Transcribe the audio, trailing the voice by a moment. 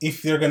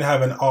if you're going to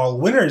have an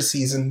all-winners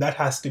season, that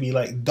has to be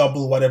like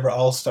double whatever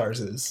All-Stars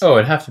is. Oh,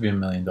 it'd have to be $1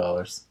 million.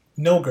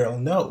 No, girl,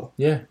 no.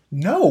 Yeah.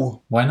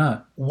 No. Why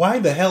not? Why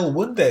the hell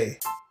would they?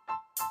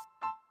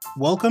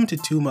 Welcome to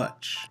Too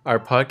Much. Our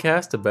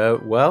podcast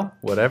about, well,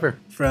 whatever.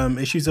 From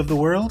issues of the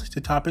world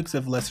to topics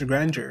of lesser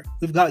grandeur.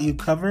 We've got you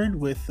covered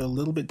with a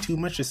little bit too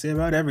much to say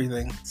about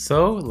everything.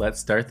 So, let's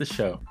start the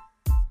show.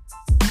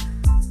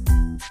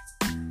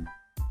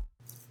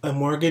 I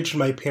mortgaged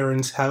my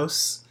parents'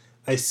 house.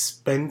 I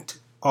spent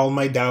all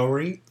my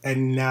dowry,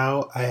 and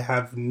now I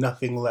have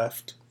nothing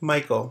left.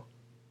 Michael.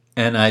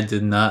 And I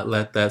did not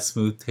let that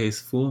smooth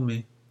taste fool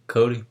me.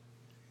 Cody.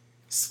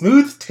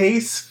 Smooth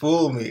taste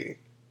fool me.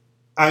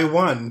 I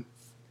won.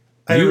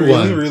 You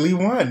really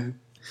won.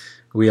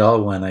 We all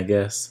won, I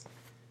guess.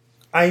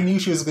 I knew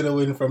she was going to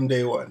win from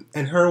day one.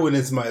 And her win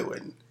is my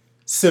win.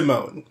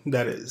 Simone,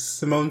 that is.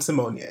 Simone.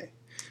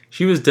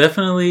 She was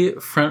definitely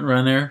front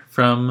runner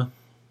from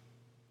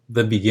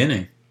the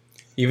beginning.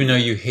 Even though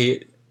you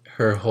hate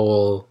her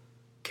whole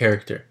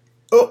character.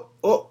 Oh.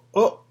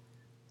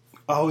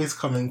 Always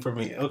coming for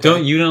me.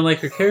 Okay. You don't like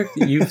her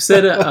character? You've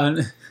said it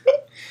on...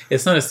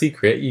 It's not a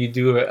secret. You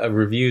do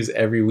reviews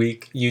every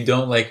week. You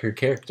don't like her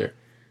character.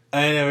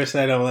 I never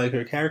said I don't like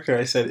her character.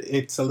 I said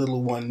it's a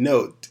little one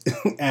note.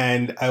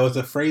 And I was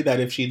afraid that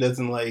if she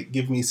doesn't like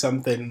give me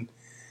something,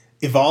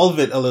 evolve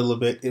it a little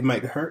bit, it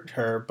might hurt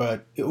her.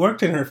 But it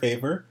worked in her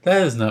favor.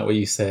 That is not what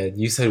you said.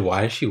 You said,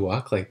 why does she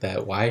walk like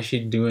that? Why is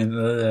she doing...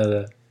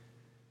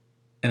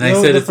 And I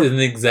said it's an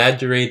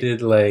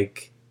exaggerated,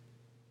 like,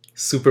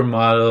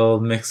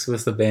 supermodel mixed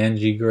with a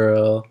Banji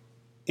girl.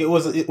 It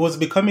was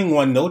becoming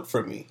one note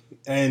for me.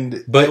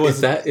 But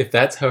if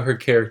that's how her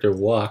character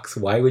walks,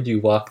 why would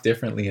you walk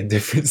differently in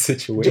different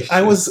situations?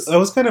 I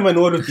was kind of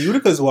annoyed with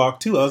Utica's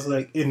walk too. I was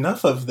like,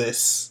 enough of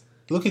this.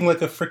 Looking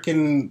like a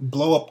freaking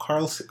blow up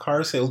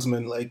car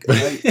salesman. Like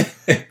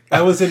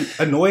I was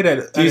annoyed at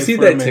it. Do you see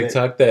that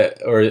TikTok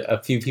or a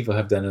few people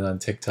have done it on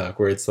TikTok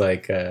where it's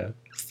like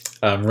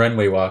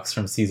runway walks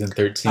from season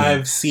 13.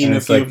 I've seen a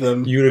few of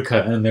them.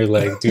 Utica, and they're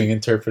like doing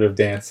interpretive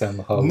dance down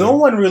the hallway. No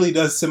one really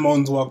does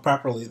Simone's walk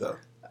properly though.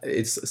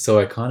 It's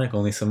so iconic,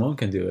 only Simone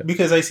can do it.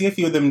 Because I see a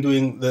few of them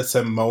doing the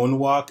Simone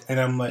walk, and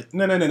I'm like,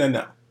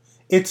 no.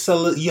 It's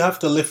you have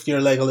to lift your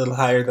leg a little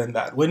higher than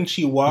that. When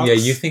she walks... Yeah,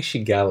 you think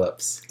she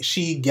gallops.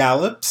 She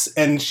gallops,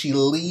 and she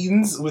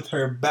leans with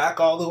her back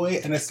all the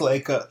way, and it's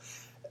like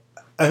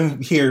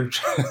I'm here.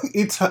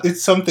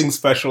 It's something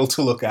special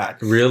to look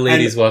at. Real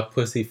ladies walk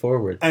pussy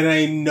forward. And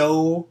I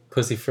know...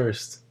 Pussy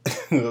first.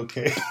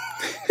 Okay.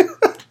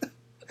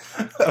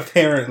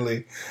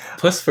 Apparently.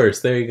 Puss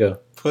first, there you go.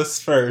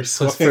 Puss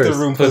first. Walk into the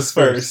room, puss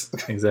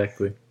first.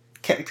 Exactly.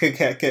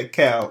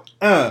 Cow.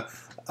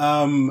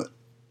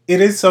 It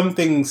is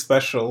something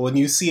special. When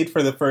you see it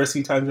for the first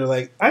few times, you're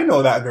like, I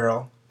know that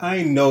girl.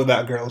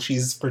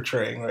 She's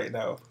portraying right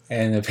now.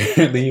 And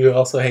apparently you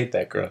also hate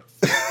that girl.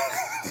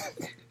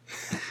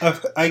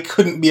 I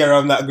couldn't be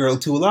around that girl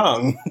too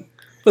long.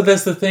 But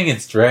that's the thing,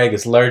 it's drag,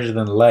 it's larger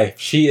than life.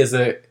 She is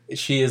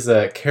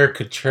a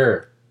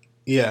caricature.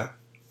 Yeah.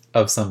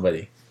 Of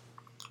somebody.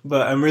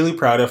 But I'm really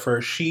proud of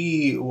her.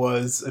 She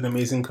was an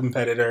amazing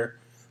competitor.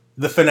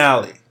 The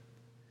finale.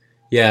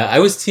 Yeah, I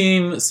was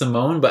team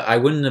Simone, but I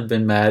wouldn't have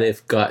been mad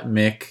if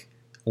Gottmik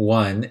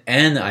won.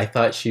 And I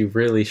thought she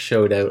really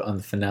showed out on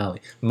the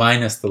finale.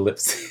 Minus the lip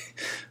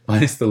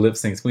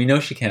syncs. We know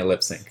she can't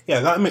lip sync.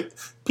 Yeah, Gottmik.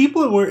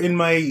 People were in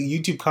my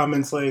YouTube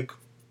comments like,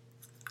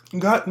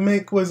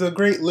 Gottmik was a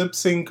great lip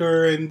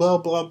syncer and blah,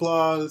 blah,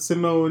 blah.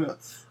 Simone.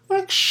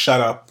 Like,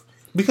 shut up.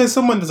 Because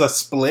someone does a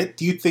split,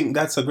 do you think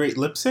that's a great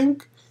lip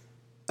sync?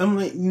 I'm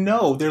like,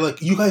 no. They're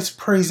like, you guys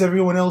praise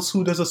everyone else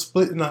who does a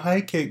split and a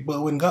high kick,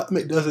 but when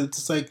Gottmik does it,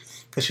 it's like,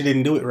 because she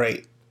didn't do it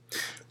right.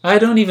 I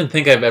don't even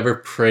think I've ever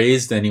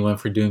praised anyone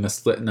for doing a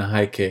split and a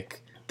high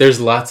kick. There's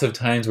lots of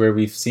times where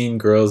we've seen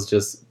girls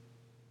just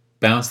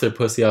bounce their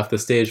pussy off the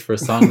stage for a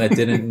song that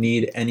didn't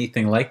need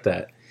anything like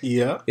that.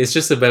 Yeah. It's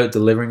just about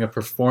delivering a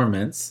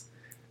performance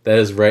that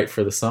is right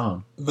for the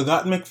song. The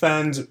Gottmik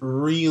fans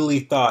really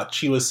thought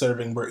she was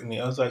serving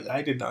Britney. I was like,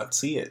 I did not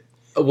see it.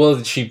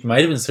 Well, she might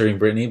have been serving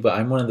Britney, but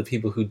I'm one of the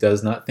people who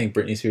does not think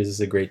Britney Spears is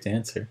a great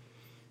dancer.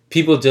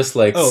 People just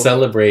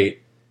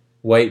celebrate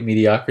white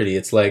mediocrity.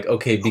 It's like,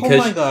 okay,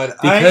 because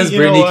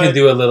Britney can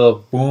do a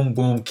little boom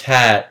boom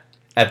cat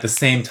at the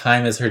same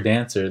time as her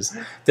dancers,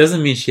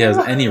 doesn't mean she has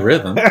any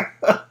rhythm.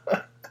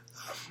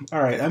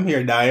 All right, I'm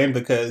here dying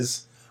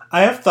because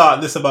I have thought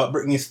this about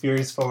Britney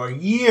Spears for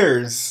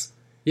years.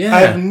 Yeah.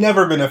 I've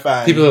never been a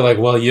fan. People are like,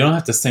 well, you don't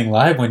have to sing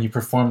live when you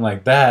perform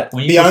like that.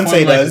 When you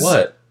Beyonce does. Like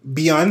what?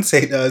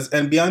 Beyonce does,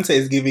 and Beyonce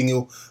is giving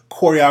you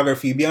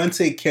choreography.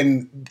 Beyonce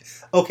can...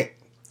 Okay,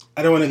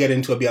 I don't want to get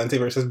into a Beyonce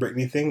versus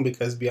Britney thing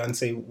because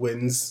Beyonce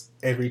wins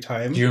every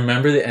time. Do you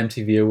remember the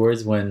MTV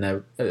Awards when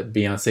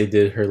Beyonce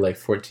did her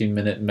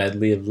 14-minute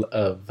medley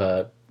of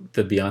the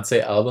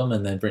Beyonce album,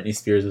 and then Britney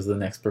Spears was the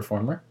next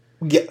performer?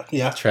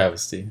 Yeah.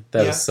 Travesty.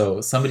 That was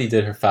so... Somebody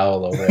did her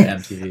foul over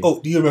at MTV.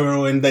 Oh, do you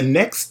remember when the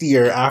next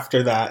year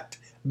after that,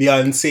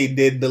 Beyonce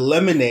did the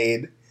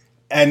Lemonade,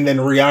 And then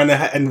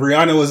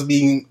Rihanna was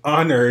being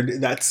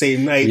honored that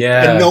same night.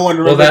 Yeah. And no one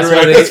remembered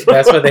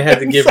that's why they had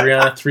to give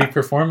Rihanna 3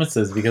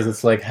 performances, because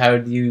it's like, how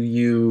do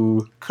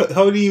you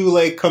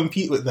like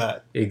compete with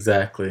that?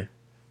 Exactly.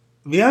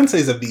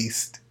 Beyonce's a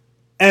beast.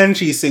 And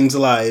she sings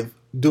live,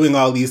 doing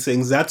all these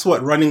things. That's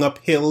what running up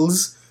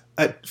hills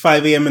at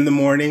 5 a.m. in the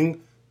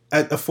morning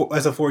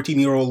as a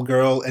 14-year-old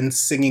girl and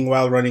singing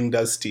while running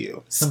does to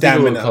you. Some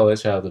people would call it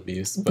child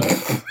abuse,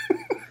 but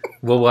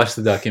we'll watch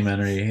the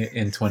documentary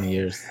in 20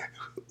 years.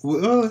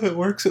 Well, if it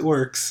works, it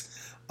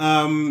works.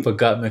 But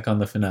Gottmik on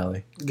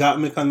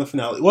the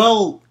finale.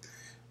 Well,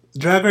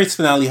 Drag Race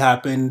finale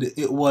happened.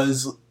 It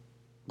was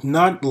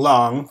not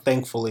long,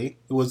 thankfully.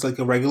 It was like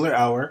a regular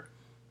hour.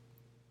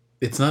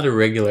 It's not a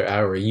regular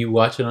hour. You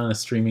watch it on a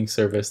streaming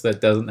service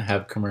that doesn't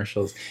have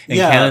commercials. In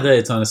Canada,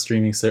 it's on a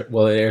streaming service.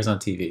 Well, it airs on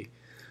TV.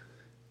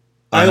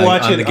 I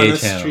watch it on a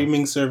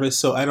streaming service,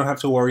 so I don't have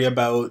to worry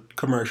about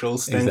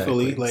commercials,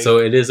 thankfully. Exactly. So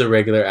it is a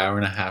regular hour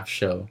and a half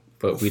show.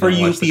 But we for don't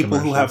you watch people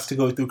who have to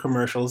go through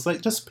commercials,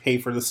 like, just pay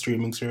for the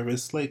streaming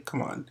service. Like,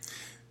 come on.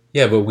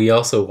 Yeah, but we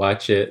also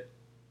watch it.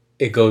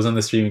 It goes on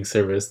the streaming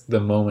service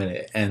the moment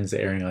it ends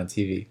airing on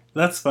TV.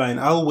 That's fine.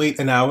 I'll wait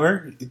an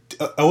hour.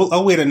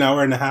 I'll wait an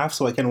hour and a half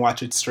so I can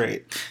watch it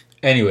straight.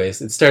 Anyways,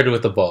 it started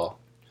with the ball.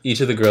 Each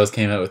of the girls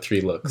came out with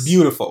 3 looks.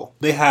 Beautiful.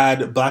 They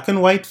had black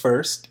and white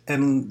first,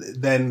 and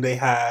then they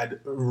had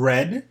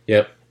red.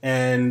 Yep.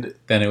 And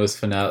then it was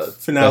finale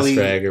best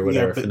drag or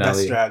whatever. Yeah,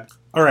 best drag.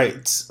 All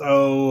right,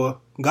 so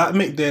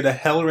Gottmik did a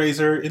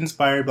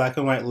Hellraiser-inspired black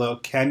and white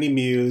look. Candy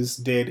Muse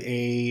did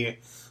a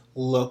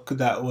look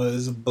that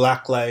was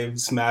Black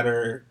Lives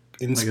Matter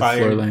inspired.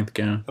 Like a floor-length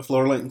gown. A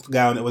floor-length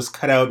gown. It was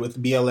cut out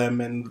with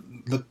BLM,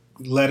 and the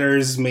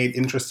letters made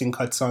interesting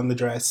cuts on the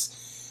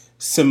dress.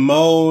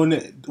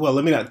 Simone, well,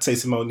 let me not say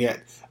Simone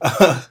yet.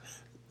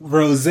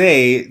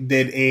 Rosé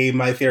did a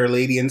My Fair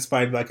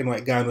Lady-inspired black and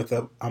white gown with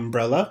an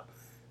umbrella,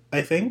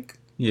 I think.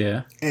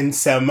 Yeah. And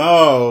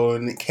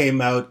Simone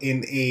came out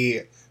in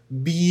a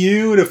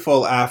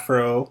beautiful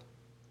afro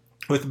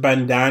with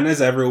bandanas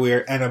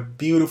everywhere and a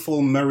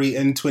beautiful Marie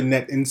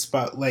Antoinette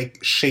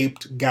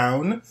shaped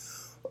gown.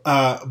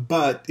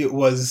 But it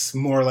was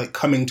more like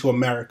Coming to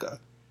America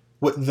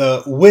with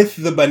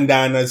the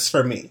bandanas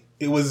for me.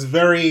 It was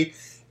very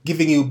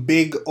giving you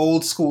big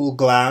old school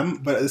glam,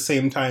 but at the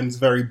same time it's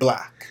very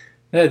black.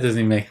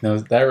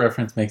 That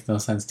reference makes no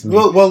sense to me.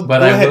 Well, but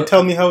go ahead.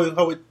 Tell me how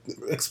it.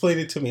 Explain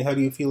it to me. How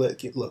do you feel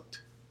like it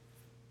looked?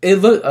 It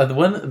looked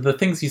the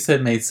things you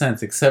said made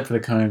sense, except for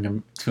the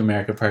Coming to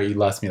America part. You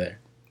lost me there.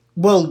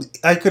 Well,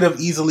 I could have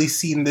easily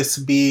seen this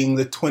being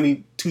the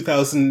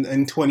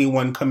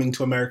 2021 Coming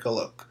to America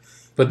look.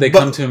 But they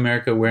come to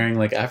America wearing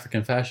like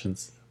African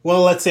fashions.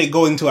 Well, let's say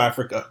going to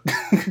Africa,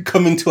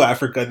 coming to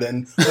Africa.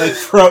 Then, like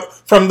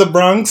from the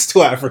Bronx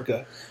to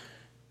Africa.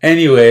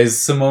 Anyways,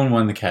 Simone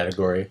won the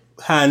category.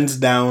 Hands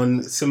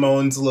down,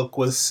 Simone's look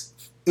was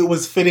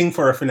fitting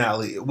for a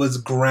finale. It was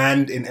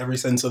grand in every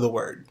sense of the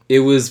word. It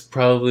was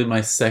probably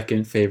my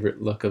second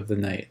favorite look of the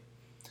night.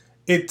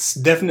 It's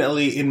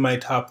definitely in my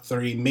top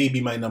 3,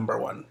 maybe my number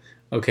 1.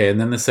 Okay,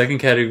 and then the second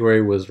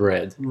category was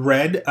red.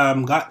 Red,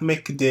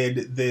 Gottmik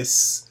did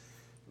this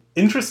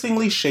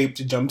interestingly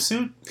shaped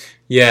jumpsuit.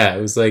 Yeah,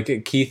 it was like a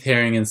Keith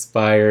Haring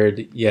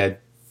inspired,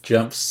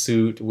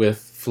 jumpsuit with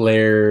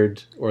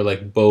flared or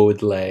like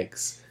bowed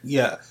legs.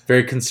 Yeah.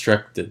 Very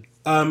constructed.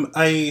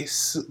 I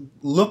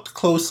looked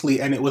closely,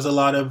 and it was a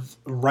lot of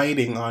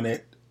writing on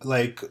it,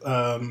 like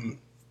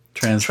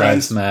trans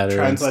lives matter,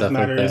 trans lives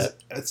matters,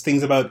 like that.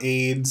 Things about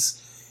AIDS.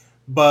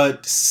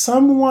 But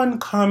someone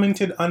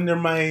commented under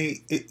my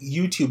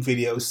YouTube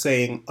video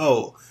saying,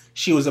 "Oh,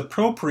 she was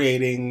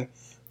appropriating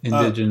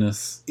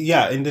indigenous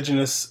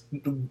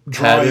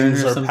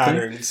drawings or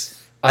patterns."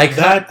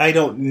 I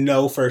don't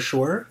know for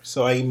sure,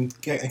 so I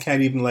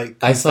can't even like.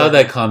 I saw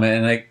that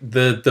comment, and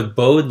the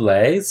bowed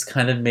legs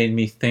kind of made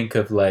me think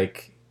of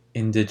like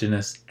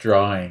indigenous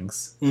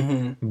drawings.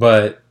 Mm-hmm.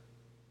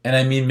 And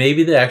I mean,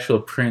 maybe the actual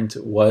print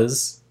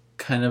was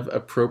kind of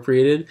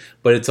appropriated,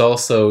 but it's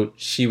also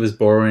she was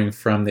borrowing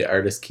from the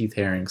artist Keith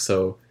Haring.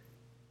 So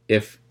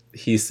if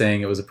he's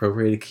saying it was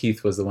appropriated,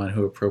 Keith was the one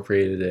who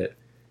appropriated it,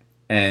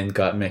 and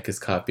Gottmik is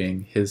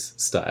copying his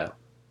style.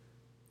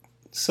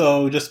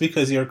 So just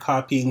because you're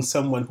copying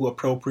someone who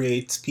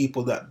appropriates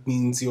people, that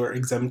means you're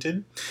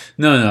exempted?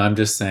 No, I'm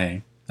just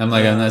saying. I'm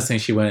not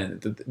saying she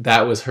went...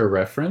 That was her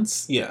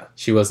reference. Yeah.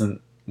 She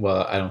wasn't...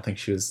 Well, I don't think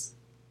she was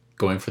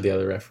going for the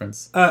other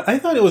reference. I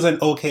thought it was an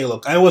okay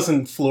look. I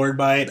wasn't floored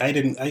by it.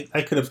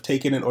 I could have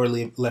taken it or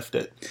left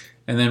it.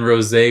 And then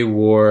Rosé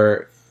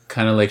wore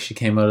kind of like she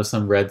came out of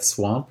some red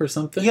swamp or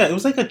something? Yeah, it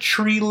was like a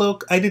tree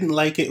look. I didn't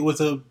like it. It was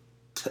a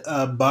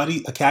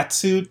cat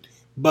suit.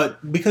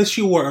 But because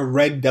she wore a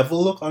red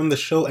devil look on the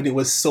show and it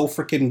was so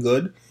freaking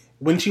good,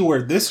 when she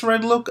wore this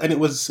red look and it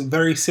was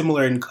very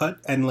similar in cut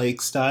and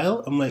like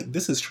style, I'm like,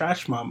 this is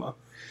trash mama.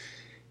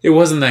 It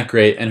wasn't that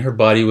great, and her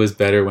body was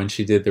better when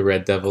she did the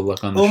red devil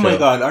look on the show. Oh my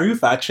god, are you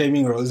fat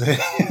shaming Rosé?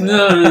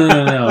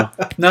 No.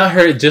 Not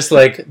her, just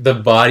like the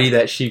body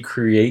that she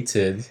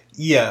created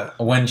Yeah.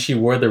 When she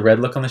wore the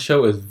red look on the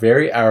show, it was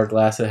very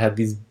hourglass. It had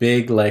these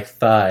big, like,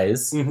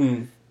 thighs.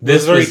 Mm-hmm.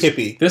 This was very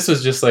hippie. This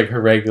was just like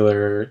her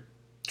regular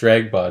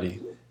drag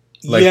body.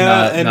 Like,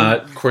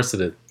 not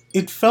corseted.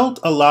 It felt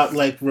a lot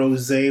like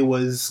Rosé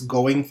was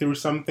going through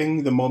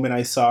something the moment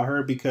I saw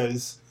her,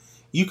 because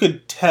you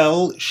could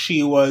tell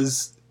she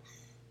was,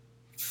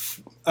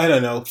 I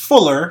don't know,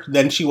 fuller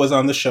than she was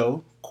on the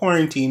show.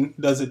 Quarantine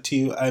does it to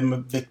you. I'm a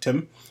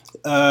victim.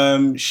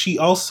 She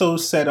also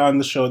said on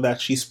the show that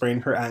she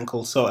sprained her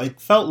ankle, so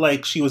it felt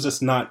like she was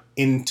just not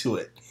into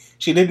it.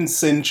 She didn't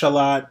cinch a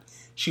lot.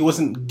 She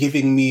wasn't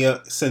giving me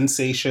a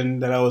sensation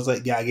that I was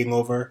like gagging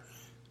over.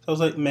 So I was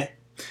like, meh.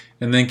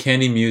 And then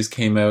Candy Muse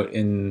came out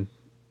in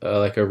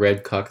like a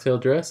red cocktail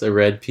dress, a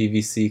red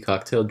PVC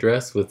cocktail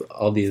dress with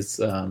all these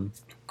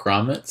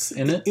grommets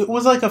in it. It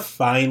was like a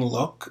fine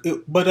look,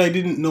 but I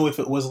didn't know if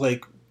it was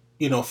like,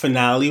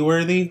 finale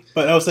worthy.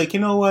 But I was like, you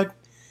know what?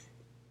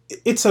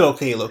 It's an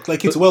okay look.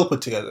 Like, it's well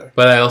put together.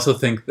 But I also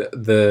think that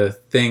the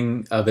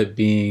thing of it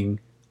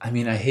being, I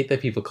mean, I hate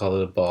that people call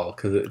it a ball,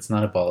 because it's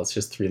not a ball, it's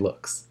just 3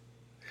 looks.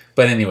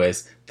 But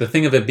anyways, the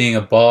thing of it being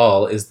a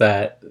ball is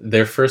that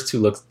their first 2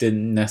 looks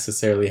didn't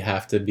necessarily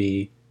have to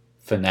be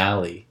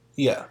finale.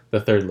 Yeah.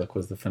 The third look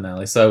was the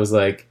finale. So I was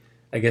like,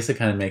 I guess it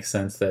kind of makes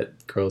sense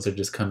that girls are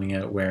just coming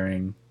out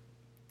wearing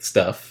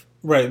stuff.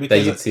 Right. That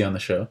you'd see on the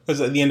show.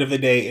 Because at the end of the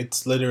day,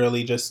 it's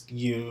literally just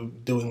you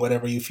doing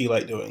whatever you feel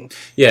like doing.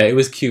 Yeah, it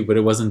was cute, but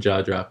it wasn't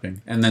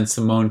jaw-dropping. And then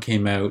Simone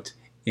came out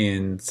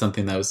in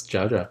something that was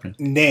jaw-dropping.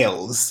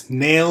 Nails.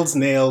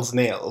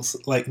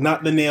 Like,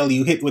 not the nail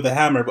you hit with a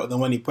hammer, but the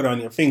one you put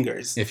on your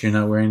fingers. If you're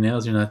not wearing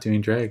nails, you're not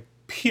doing drag.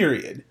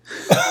 Period.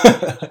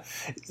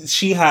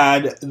 She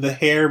had the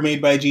hair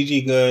made by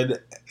Gigi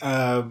Good,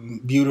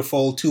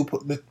 beautiful,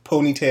 the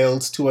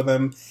ponytails, 2 of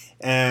them,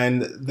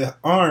 and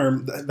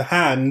the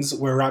hands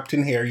were wrapped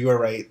in hair. You were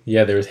right.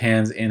 Yeah, there was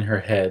hands in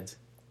her head.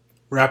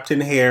 Wrapped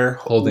in hair,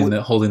 holding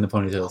the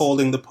ponytails,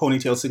 holding the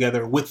ponytails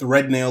together with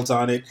red nails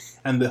on it,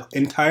 and the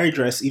entire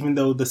dress, even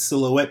though the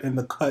silhouette and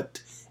the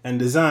cut and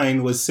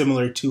design was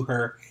similar to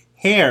her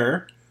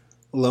hair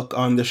look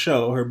on the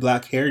show, her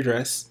black hair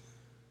dress.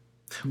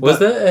 Was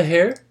that a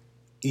hair?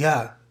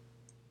 Yeah.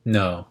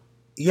 No.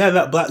 Yeah,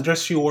 that black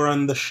dress she wore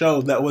on the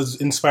show that was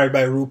inspired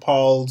by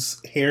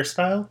RuPaul's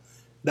hairstyle.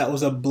 That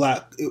was a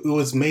black. It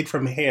was made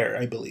from hair,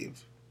 I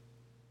believe.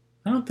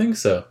 I don't think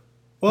so.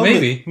 Well,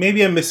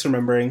 maybe I'm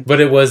misremembering. But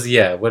it was,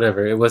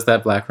 whatever. It was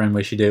that black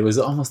runway she did. It was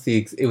almost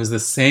it was the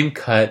same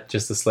cut,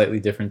 just a slightly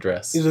different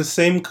dress. It was the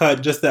same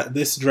cut, just that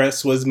this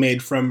dress was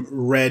made from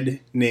red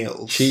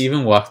nails. She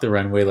even walked the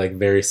runway like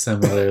very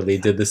similarly,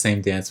 did the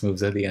same dance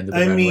moves at the end of the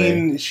runway. I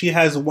mean, she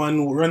has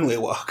one runway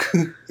walk.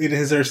 It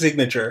is her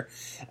signature.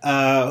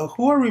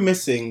 Who are we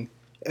missing?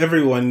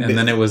 Everyone. And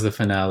then it was the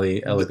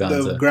finale,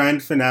 Eleganza. The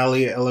grand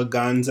finale,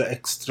 Eleganza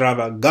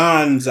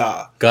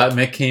Extravaganza.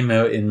 Gottmik came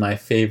out in my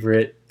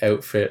favorite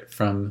outfit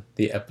from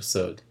the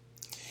episode.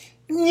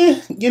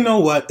 Yeah, you know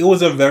what? It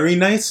was a very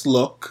nice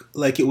look.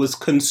 Like, it was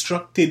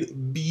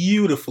constructed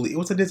beautifully. It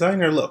was a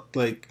designer look.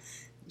 Like,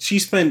 she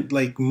spent,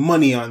 like,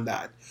 money on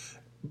that.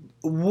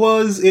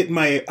 Was it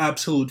my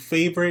absolute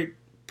favorite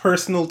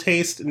personal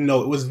taste?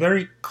 No, it was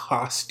very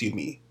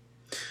costumey.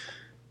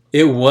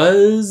 It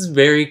was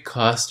very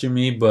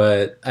costumey,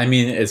 but, I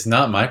mean, it's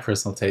not my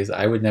personal taste.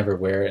 I would never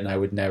wear it, and I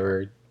would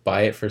never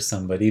buy it for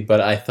somebody,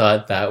 but I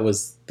thought that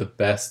was the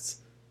best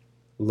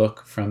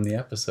look from the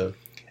episode.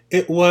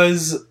 It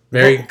was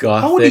very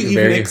gothic, how would you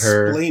very even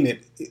explain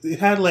it? It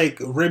had like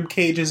rib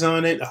cages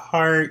on it, a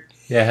heart.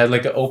 Yeah, it had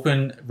like an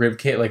open rib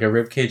cage, like a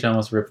rib cage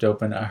almost ripped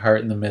open, a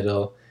heart in the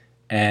middle,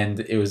 and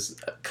it was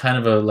kind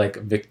of a like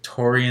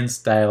Victorian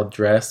style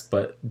dress,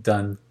 but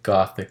done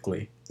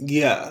gothically.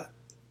 Yeah,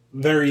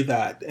 very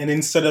that. And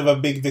instead of a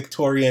big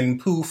Victorian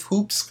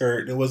hoop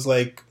skirt, it was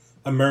like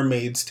a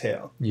mermaid's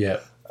tail. Yeah,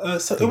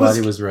 so the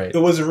body was right. It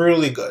was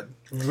really good.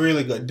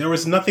 Really good. There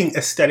was nothing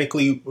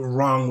aesthetically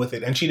wrong with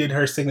it. And she did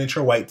her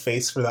signature white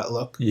face for that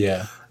look.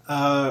 Yeah.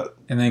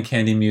 And then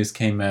Candy Muse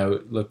came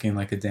out looking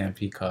like a damn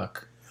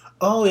peacock.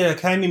 Oh, yeah.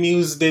 Candy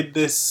Muse did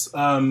this.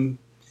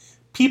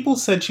 People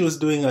said she was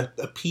doing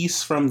a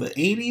piece from the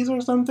 80s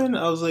or something.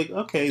 I was like,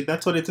 okay,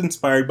 that's what it's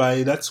inspired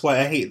by. That's why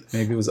I hate it.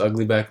 Maybe it was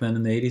ugly back then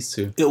in the 80s,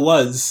 too. It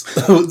was.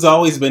 It's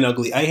always been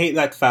ugly. I hate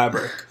that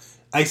fabric.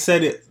 I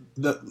said it.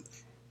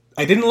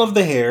 I didn't love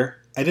the hair.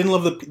 I didn't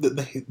love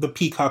the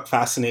peacock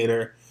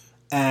fascinator,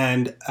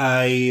 and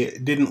I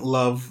didn't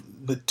love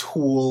the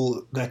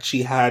tulle that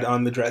she had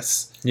on the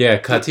dress. Yeah,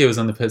 Katya was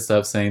on the pit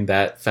stop saying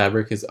that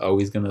fabric is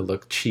always going to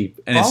look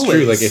cheap. And it's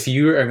true. Like, if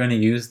you are going to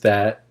use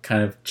that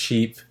kind of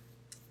cheap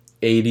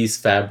 80s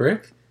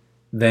fabric,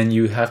 then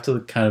you have to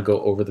kind of go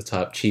over the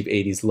top cheap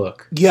 80s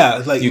look.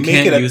 Yeah, like you make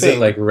can't it use it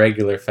like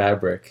regular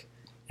fabric.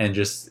 And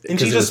she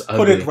just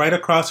put it right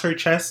across her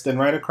chest and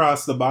right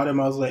across the bottom.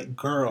 I was like,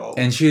 girl.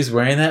 And she was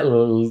wearing that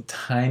little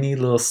tiny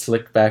little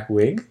slick back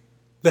wig.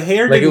 The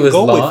hair didn't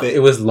go long, with it. It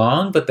was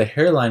long, but the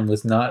hairline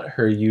was not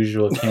her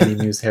usual Candy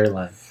Muse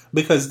hairline.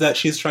 Because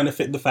she's trying to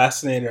fit the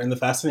fascinator, and the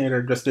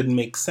fascinator just didn't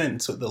make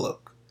sense with the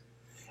look.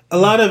 A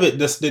lot of it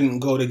just didn't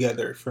go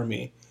together for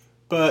me.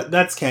 But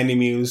that's Candy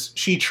Muse.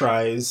 She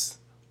tries.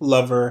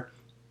 Love her.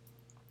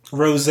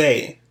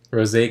 Rosé.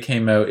 Rosé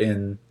came out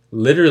in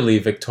literally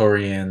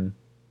Victorian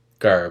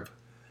garb.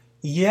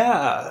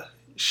 Yeah.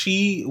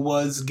 She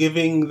was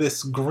giving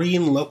this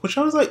green look, which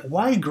I was like,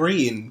 why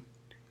green?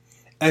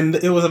 And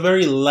it was a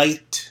very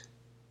light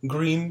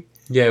green.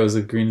 Yeah, it was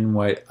a green and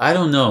white. I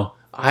don't know.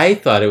 I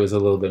thought it was a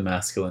little bit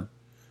masculine.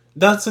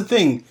 That's the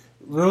thing.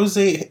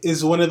 Rosé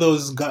is one of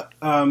those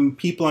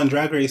people on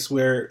Drag Race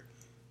where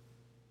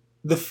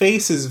the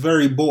face is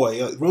very boy.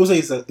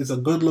 Rosé is a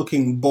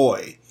good-looking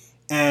boy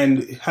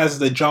and has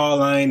the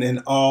jawline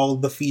and all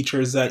the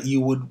features that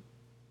you would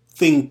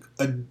think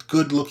a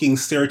good-looking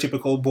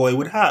stereotypical boy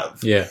would have.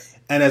 Yeah.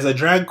 And as a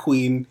drag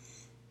queen,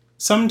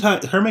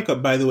 sometimes her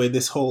makeup, by the way,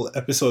 this whole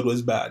episode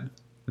was bad.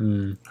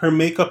 Mm. Her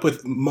makeup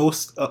with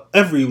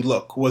every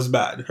look was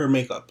bad. Her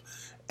makeup,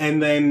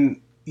 and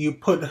then you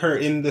put her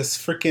in this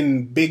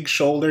freaking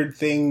big-shouldered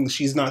thing.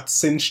 She's not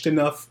cinched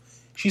enough.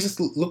 She just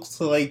looks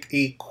like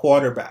a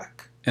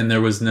quarterback. And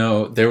there was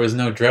no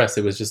dress.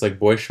 It was just like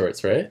boy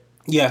shorts, right?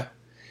 Yeah.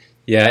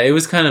 Yeah, it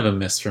was kind of a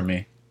miss for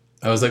me.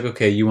 I was like,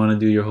 okay, you want to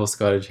do your whole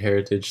Scottish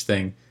heritage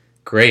thing.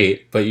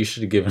 Great, but you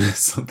should have given us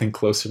something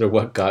closer to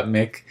what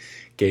Gottmik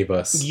gave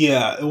us.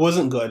 Yeah, it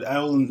wasn't good. I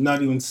will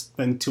not even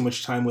spend too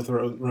much time with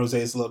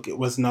Rosé's look. It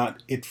was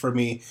not it for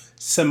me.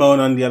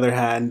 Simone, on the other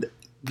hand,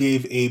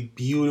 gave a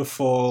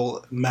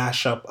beautiful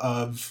mashup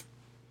of,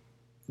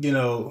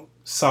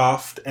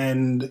 soft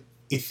and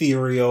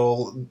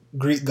ethereal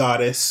Greek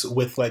goddess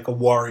with like a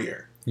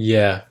warrior.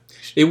 Yeah.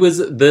 It was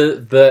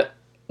the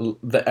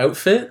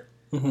outfit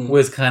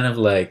was kind of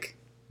like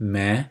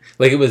meh.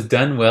 Like, it was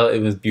done well, it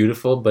was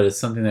beautiful, but it's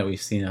something that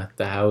we've seen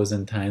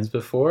 1,000 times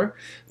before.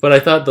 But I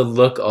thought the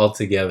look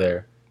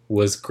altogether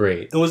was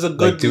great. It was a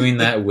good... Like, doing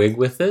that wig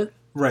with it.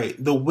 Right.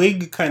 The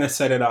wig kind of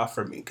set it off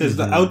for me. Because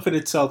the outfit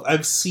itself,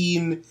 I've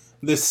seen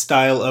this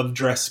style of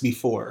dress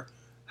before.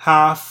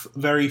 Half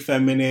very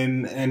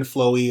feminine and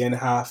flowy and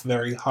half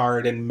very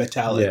hard and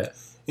metallic. Yeah.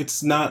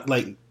 It's not,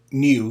 like,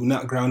 new,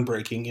 not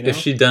groundbreaking, If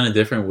she'd done a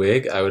different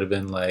wig, I would have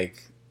been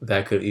like...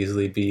 That could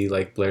easily be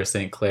like Blair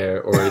St.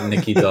 Clair or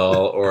Nikki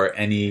Doll or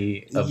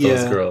any of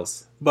those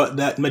girls. But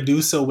that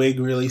Medusa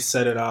wig really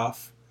set it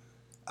off.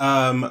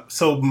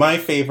 So my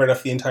favorite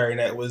of the entire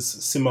night was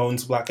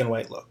Simone's black and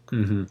white look.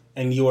 Mm-hmm.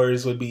 And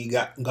yours would be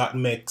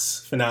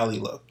Gottmik's finale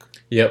look.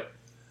 Yep.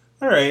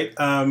 All right.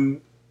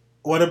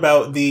 What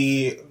about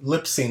the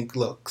lip sync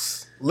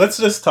looks? Let's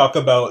just talk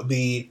about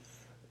we'll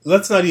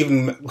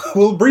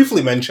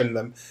briefly mention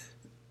them.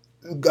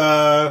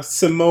 Not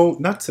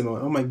Simone.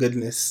 Oh my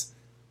goodness.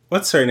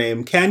 What's her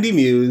name? Candy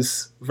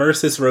Muse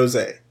versus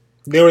Rosé.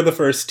 They were the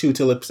first two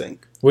to lip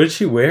sync. What did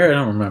she wear? I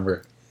don't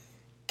remember.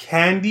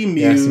 Candy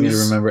Muse... You're asking me to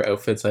remember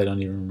outfits I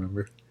don't even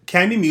remember.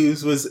 Candy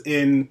Muse was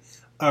in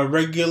a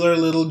regular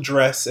little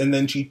dress, and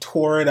then she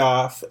tore it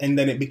off, and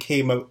then it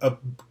became a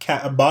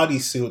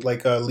bodysuit,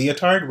 like a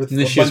leotard with a bunch of colors. And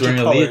then she was wearing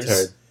a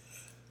leotard.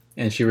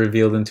 And she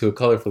revealed into a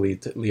colorful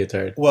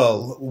leotard.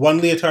 Well, one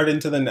leotard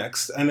into the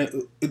next.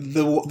 And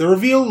the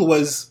reveal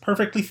was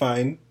perfectly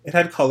fine. It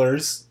had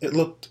colors. It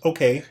looked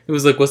okay. It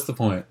was like, what's the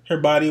point? Her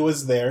body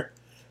was there.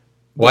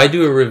 Why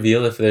do a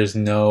reveal if there's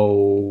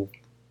no...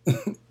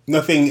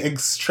 Nothing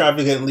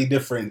extravagantly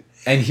different.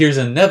 And here's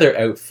another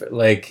outfit.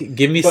 Like,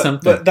 give me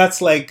something. But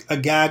that's like a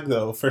gag,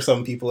 though, for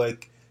some people.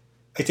 Like,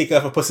 I take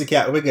off a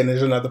pussycat wig and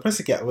there's another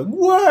pussycat wig.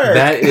 Word!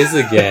 That is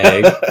a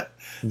gag.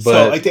 But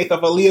so I take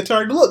off a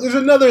leotard. Look, there's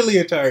another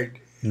leotard.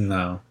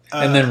 No.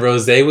 And then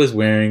Rosé was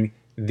wearing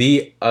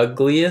the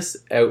ugliest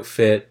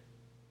outfit.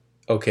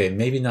 Okay,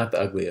 maybe not the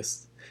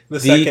ugliest.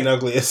 The second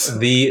ugliest.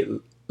 The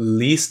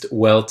least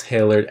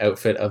well-tailored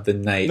outfit of the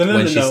night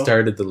when she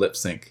started the lip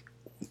sync.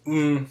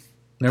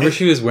 Remember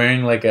she was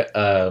wearing like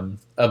a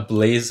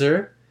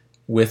blazer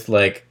with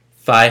like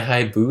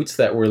thigh-high boots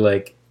that were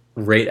like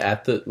right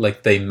at the...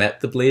 Like they met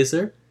the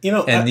blazer.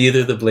 And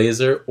neither the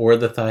blazer or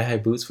the thigh-high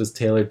boots was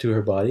tailored to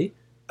her body.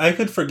 I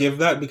could forgive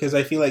that because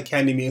I feel like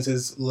Candy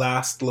Muse's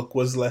last look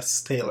was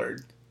less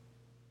tailored.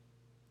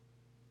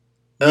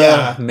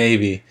 Yeah,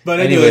 maybe. But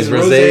anyways,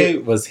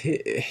 Rosé was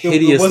hideous.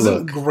 It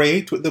wasn't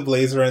great with the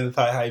blazer and the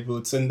thigh-high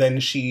boots, and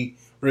then she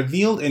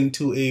revealed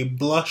into a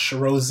blush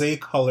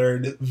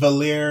rosé-colored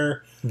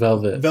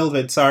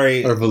velvet.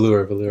 Sorry, or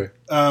velour.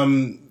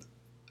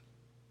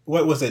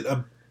 What was it?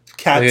 A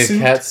cat like suit. A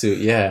cat suit,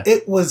 yeah.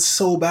 It was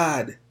so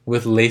bad.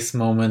 With lace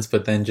moments,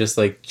 but then just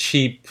like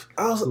cheap.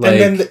 And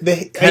then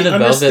I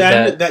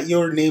understand that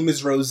your name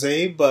is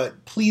Rosé,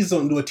 but please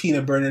don't do a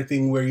Tina Burner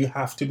thing where you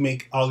have to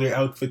make all your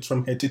outfits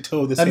from head to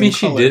toe the same color.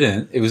 She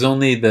didn't. It was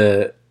only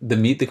the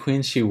Meet the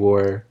Queen she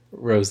wore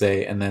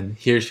Rosé, and then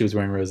here she was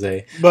wearing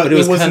Rosé. But it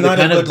was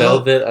kind of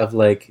velvet of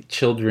like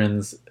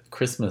children's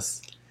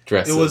Christmas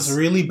dresses. It was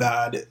really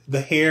bad.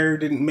 The hair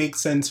didn't make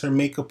sense. Her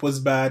makeup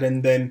was bad,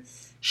 and then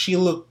she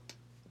looked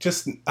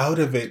just out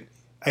of it.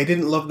 I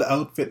didn't love the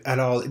outfit at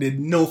all. It did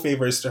no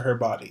favors to her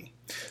body.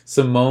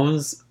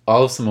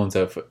 All of Simone's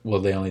outfit, well,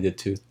 they only did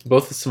two.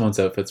 Both of Simone's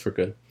outfits were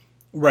good.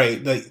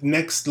 Right. The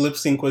next lip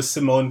sync was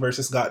Simone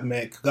versus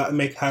Gottmik.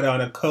 Gottmik had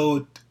on a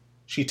coat.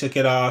 She took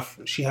it off.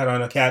 She had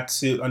on a cat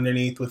suit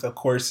underneath with a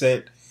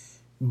corset.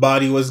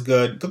 Body was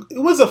good. It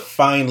was a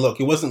fine look.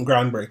 It wasn't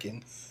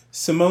groundbreaking.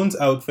 Simone's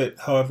outfit,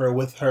 however,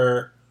 with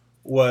her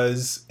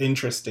was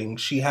interesting.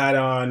 She had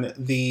on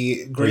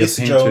the Grace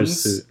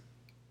Jones suit.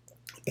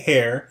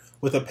 Hair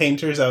with a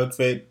painter's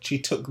outfit. She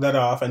took that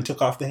off and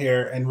took off the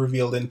hair and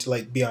revealed into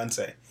like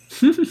Beyonce.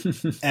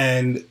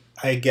 And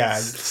I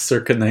gagged.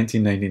 Circa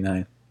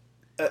 1999.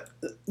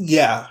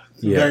 Yeah,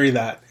 very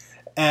that.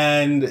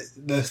 And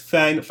the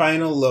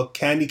final look,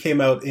 Candy came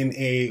out in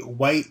a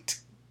white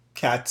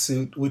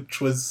catsuit,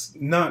 which was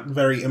not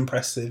very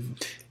impressive.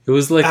 It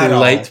was like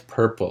light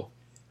purple.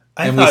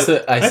 I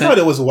thought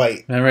it was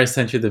white. Remember I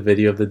sent you the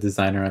video of the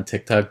designer on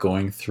TikTok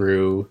going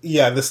through...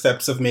 Yeah, the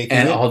steps of making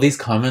and it. And all these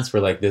comments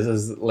were like, this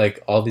is...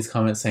 Like, all these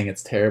comments saying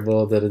it's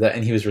terrible, da-da-da.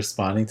 And he was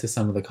responding to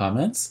some of the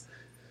comments.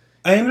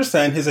 I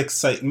understand his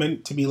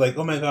excitement to be like,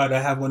 oh my god,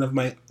 I have one of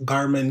my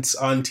garments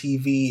on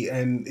TV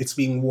and it's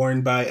being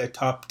worn by a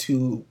top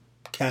 2,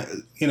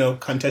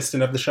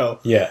 contestant of the show.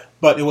 Yeah.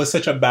 But it was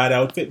such a bad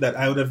outfit that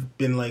I would have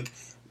been like...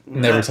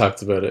 Never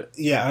talked about it.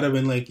 Yeah, I'd have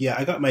been like, yeah,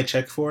 I got my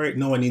check for it.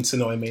 No one needs to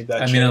know I made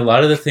that check. I mean, a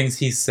lot of the things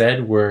he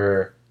said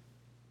were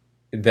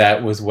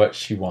that was what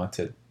she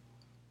wanted.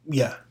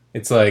 Yeah.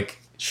 It's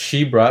like,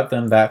 she brought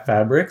them that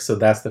fabric, so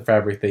that's the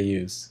fabric they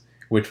used,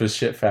 which was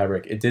shit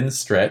fabric. It didn't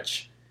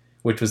stretch,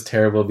 which was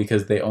terrible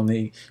because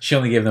she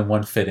only gave them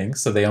one fitting,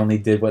 so they only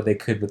did what they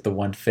could with the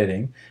one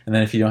fitting. And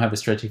then if you don't have a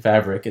stretchy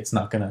fabric, it's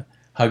not going to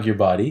hug your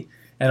body.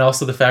 And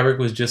also the fabric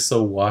was just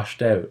so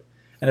washed out.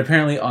 And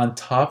apparently on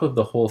top of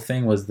the whole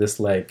thing was this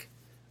like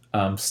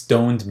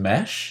stoned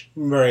mesh.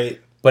 Right.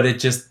 But it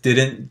just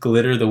didn't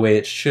glitter the way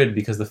it should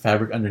because the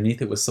fabric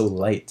underneath it was so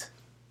light.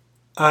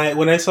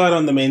 When I saw it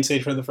on the main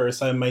stage for the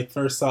first time, my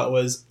first thought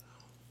was,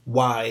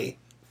 why?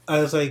 I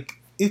was like,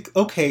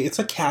 it's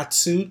a cat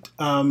suit.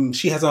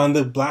 She has on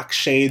the black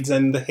shades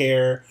and the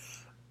hair.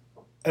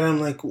 And I'm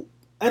like,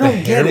 I don't get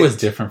it. The hair was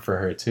different for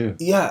her too.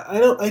 Yeah,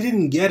 I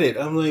didn't get it.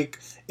 I'm like,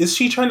 is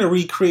she trying to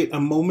recreate a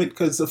moment?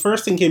 Because the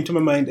first thing came to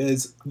my mind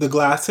is the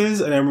glasses,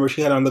 and I remember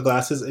she had on the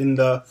glasses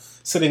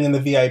sitting in the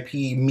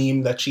VIP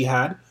meme that she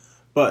had.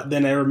 But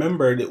then I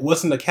remembered it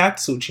wasn't a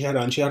cat suit she had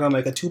on. She had on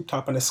like a tube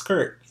top and a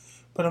skirt.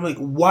 But I'm like,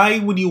 why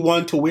would you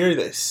want to wear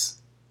this?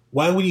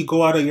 Why would you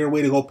go out of your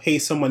way to go pay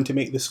someone to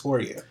make this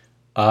for you?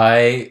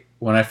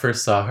 When I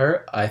first saw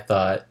her, I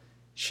thought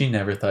she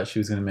never thought she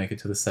was going to make it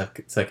to the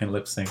second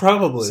lip sync.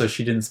 Probably. So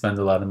she didn't spend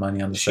a lot of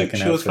money on the second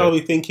outfit. She was probably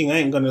thinking, I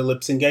ain't going to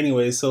lip sync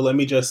anyway, so let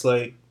me just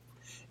like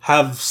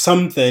have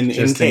something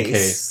just in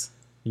case.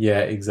 Yeah,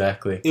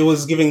 exactly. It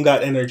was giving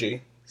that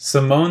energy.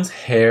 Simone's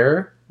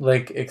hair,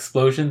 like,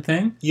 explosion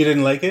thing. You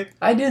didn't like it?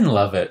 I didn't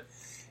love it.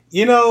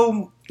 It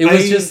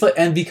was just like,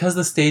 and because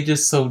the stage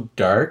is so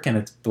dark and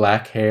it's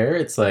black hair,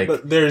 it's like...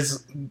 But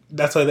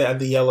that's why they had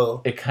the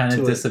yellow. It kind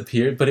of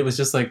disappeared, but it was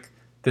just like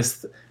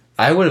this...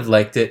 I would have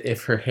liked it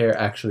if her hair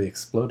actually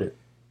exploded.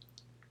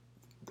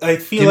 I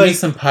feel Give me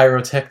some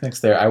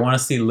pyrotechnics there. I want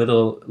to see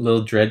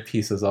little dread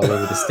pieces all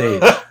over the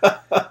stage.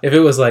 If it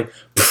was like,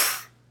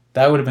 poof,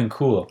 that would have been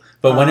cool.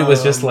 But when it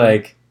was just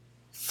like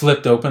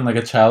flipped open like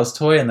a child's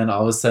toy, and then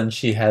all of a sudden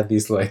she had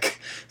these like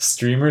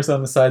streamers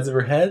on the sides of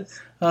her head,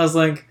 I was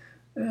like,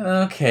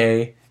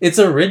 okay, it's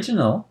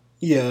original.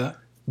 Yeah,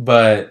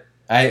 but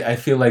I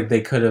feel like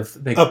they could have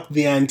upped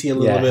the ante a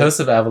little bit. House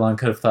of Avalon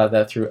could have thought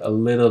that through a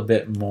little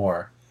bit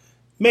more.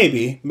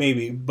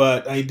 Maybe,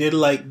 but I did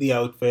like the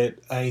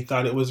outfit. I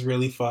thought it was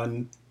really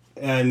fun,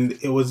 and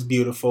it was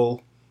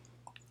beautiful,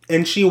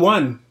 and she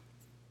won.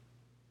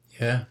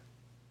 Yeah,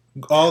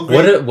 all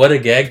great. What a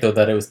gag though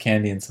that it was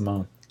Candy and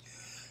Simone.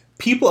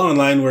 People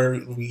online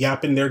were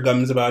yapping their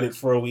gums about it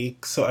for a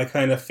week, so I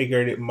kind of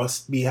figured it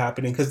must be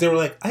happening because they were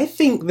like, "I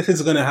think this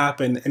is going to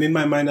happen," and in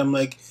my mind, I'm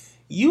like,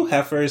 "You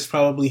heifers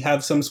probably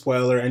have some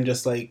spoiler and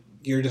just like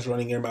you're just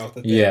running your mouth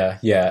with it."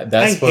 Yeah,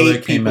 that spoiler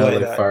came out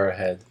like far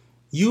ahead.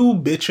 You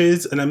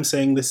bitches, and I'm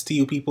saying this to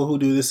you people who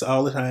do this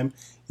all the time,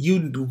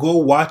 you go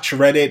watch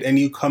Reddit and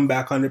you come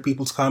back under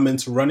people's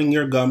comments running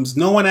your gums.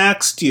 No one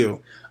asked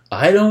you.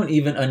 I don't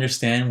even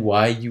understand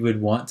why you would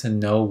want to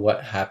know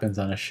what happens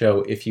on a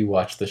show if you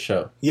watch the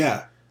show.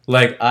 Yeah.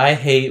 Like, I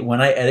hate,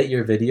 when I edit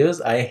your videos,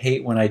 I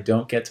hate when I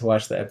don't get to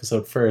watch the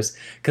episode first.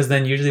 Because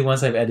then usually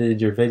once I've edited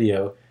your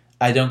video,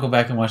 I don't go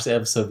back and watch the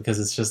episode because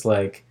it's just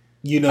like...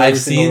 I've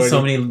seen already.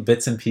 So many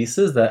bits and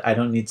pieces that I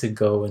don't need to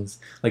go and...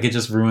 Like, it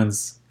just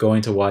ruins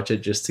going to watch it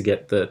just to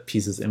get the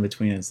pieces in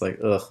between. It's like,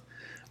 ugh,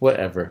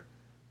 whatever.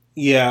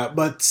 Yeah,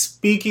 but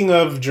speaking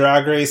of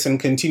Drag Race and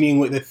continuing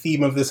with the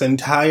theme of this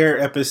entire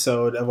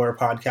episode of our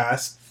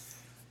podcast,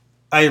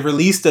 I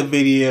released a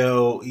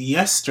video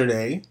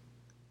yesterday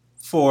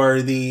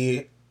for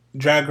the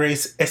Drag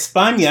Race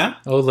España.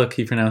 Oh, look,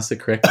 he pronounced it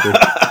correctly.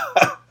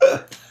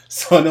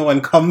 So no one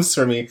comes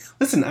for me.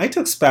 Listen, I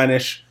took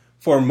Spanish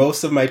for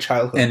most of my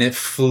childhood. And it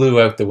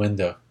flew out the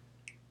window.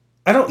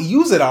 I don't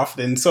use it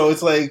often, so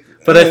it's like...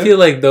 But I feel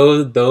like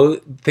those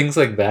things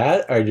like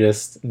that are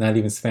just not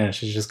even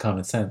Spanish. It's just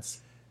common sense.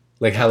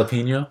 Like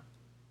jalapeno.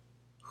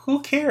 Who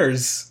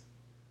cares?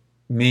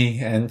 Me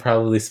and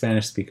probably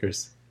Spanish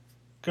speakers.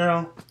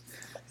 Girl.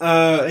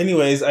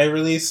 Anyways, I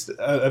released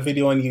a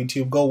video on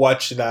YouTube. Go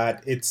watch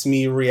that. It's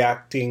me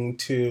reacting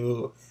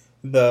to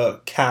the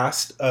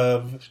cast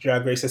of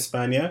Drag Race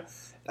España.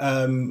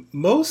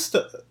 Most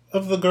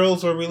of the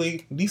girls were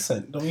really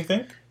decent, don't you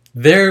think?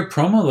 Their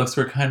promo looks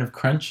were kind of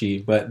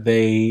crunchy, but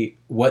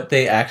what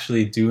they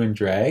actually do in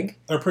drag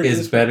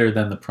is better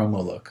than the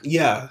promo look.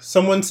 Yeah,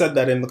 someone said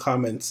that in the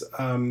comments.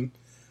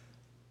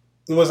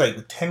 It was like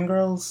 10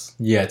 girls?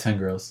 Yeah, 10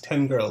 girls.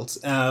 10 girls.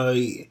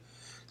 I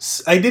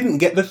didn't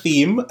get the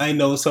theme. I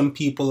know some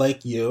people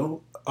like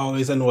you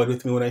always annoyed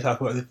with me when I talk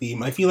about the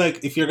theme. I feel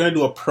like if you're going to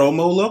do a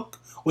promo look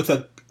with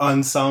an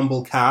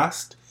ensemble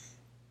cast,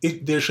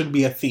 there should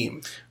be a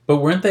theme. But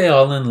weren't they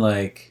all in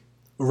like...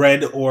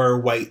 red or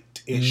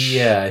white-ish?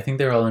 Yeah, I think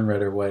they're all in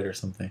red or white or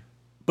something.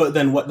 But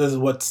then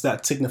what's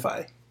that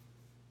signify?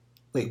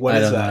 Like, what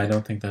is that? I don't know. I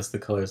don't think that's the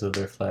colors of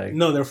their flag.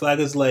 No, their flag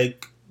is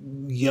like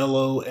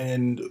yellow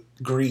and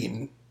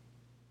green.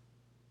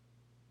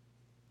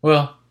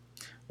 Well...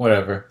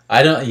 whatever.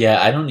 I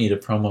don't need a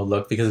promo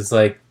look because it's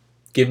like,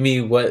 give me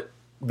what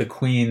the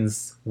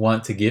queens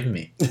want to give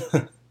me.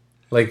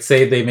 Like,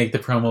 say they make the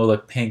promo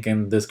look pink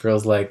and this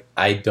girl's like,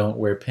 I don't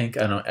wear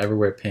pink. I don't ever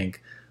wear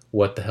pink.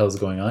 What the hell's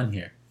going on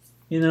here?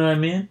 You know what I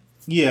mean?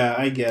 Yeah,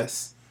 I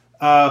guess.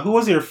 Who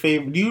was your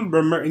favorite? Do you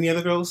remember any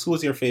other girls? Who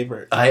was your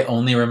favorite? I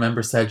only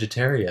remember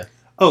Sagittaria.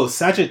 Oh,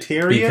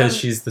 Sagittaria? Because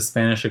she's the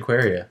Spanish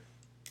Aquaria.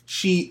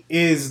 She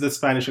is the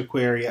Spanish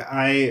Aquaria.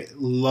 I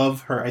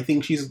love her. I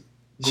think she's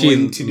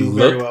going to do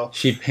very well.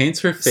 She paints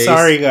her face.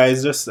 Sorry,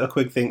 guys, just a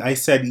quick thing. I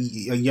said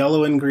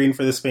yellow and green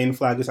for the Spain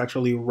flag is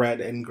actually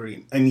red and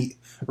green. And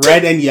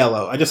red and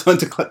yellow. I just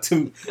wanted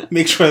to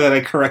make sure that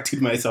I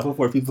corrected myself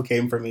before people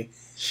came for me.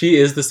 She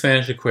is the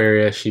Spanish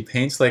Aquaria. She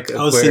paints like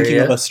Aquaria. I was thinking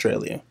of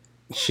Australia.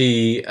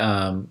 She,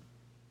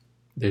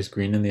 there's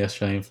green in the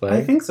Australian flag?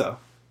 I think so.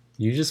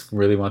 You just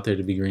really want there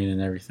to be green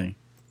in everything.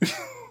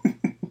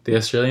 The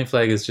Australian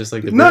flag is just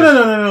like the British.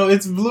 No.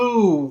 It's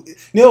blue.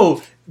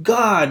 No,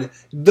 God.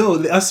 No,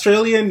 the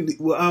Australian,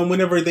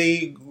 whenever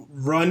they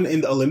run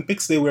in the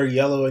Olympics, they wear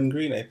yellow and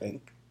green, I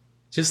think.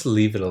 Just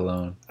leave it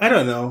alone. I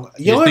don't know.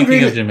 You're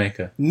thinking of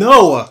Jamaica.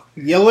 No.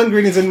 Yellow and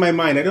green is in my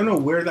mind. I don't know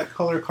where that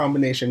color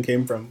combination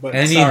came from. But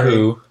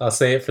anywho, I'll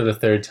say it for the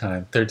third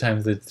time. Third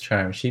time's the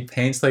charm. She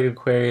paints like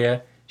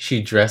Aquaria.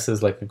 She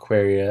dresses like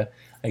Aquaria.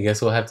 I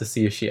guess we'll have to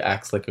see if she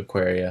acts like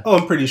Aquaria. Oh,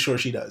 I'm pretty sure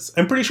she does.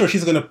 I'm pretty sure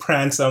she's going to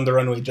prance down the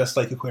runway just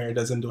like Aquaria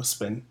does and do a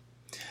spin.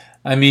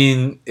 I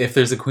mean, if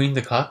there's a queen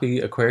to copy,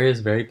 Aquaria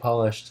is very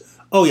polished.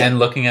 Oh, yeah. And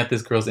looking at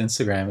this girl's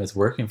Instagram, it's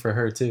working for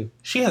her, too.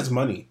 She has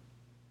money.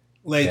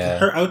 Like,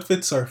 her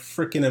outfits are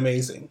freaking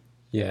amazing.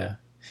 Yeah.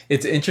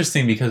 It's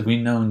interesting because we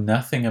know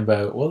nothing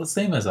about, well, the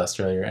same as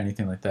Australia or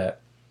anything like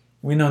that.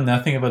 We know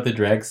nothing about the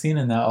drag scene,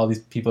 and now all these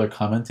people are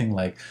commenting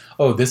like,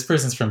 oh, this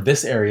person's from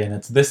this area and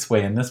it's this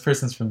way, and this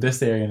person's from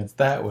this area and it's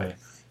that way.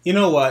 You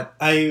know what?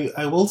 I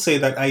will say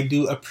that I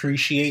do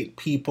appreciate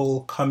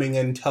people coming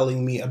and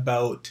telling me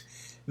about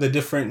the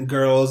different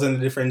girls and the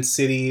different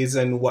cities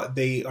and what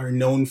they are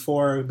known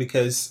for,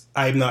 because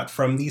I'm not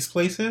from these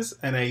places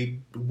and I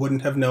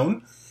wouldn't have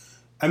known.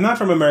 I'm not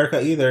from America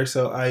either,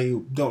 so I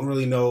don't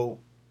really know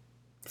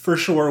for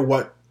sure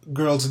what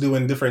girls do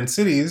in different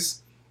cities.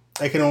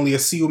 I can only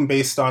assume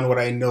based on what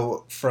I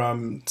know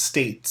from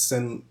states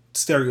and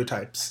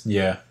stereotypes.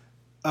 Yeah.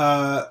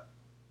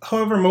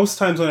 However, most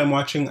times when I'm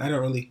watching, I don't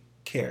really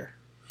care.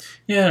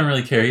 Yeah, I don't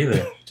really care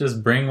either.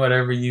 Just bring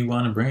whatever you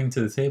want to bring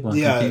to the table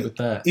and compete with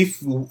that.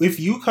 If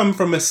you come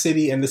from a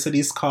city and the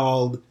city's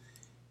called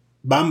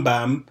Bam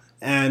Bam,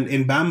 and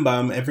in Bam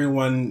Bam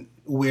everyone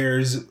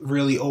wears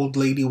really old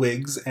lady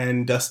wigs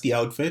and dusty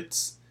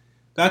outfits,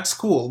 that's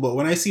cool. But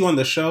when I see you on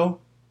the show,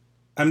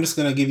 I'm just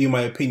going to give you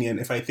my opinion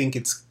if I think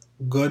it's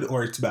good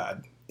or it's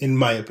bad, in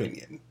my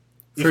opinion.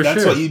 If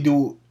that's what you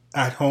do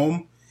at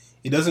home,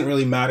 it doesn't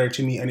really matter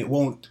to me, and it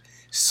won't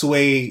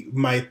sway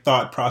my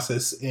thought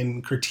process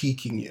in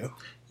critiquing you.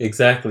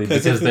 Exactly,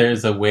 because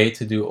there's a way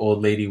to do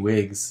old lady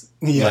wigs,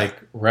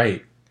 like,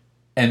 right,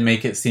 and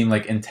make it seem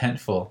like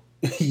intentful,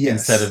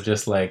 instead of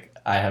just like,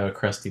 I have a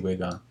crusty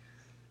wig on.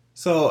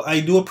 So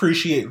I do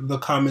appreciate the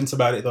comments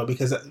about it, though,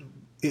 because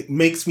it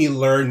makes me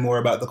learn more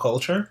about the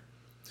culture,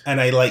 and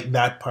I like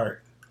that part.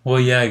 Well,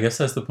 yeah, I guess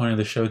that's the point of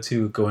the show,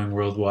 too, going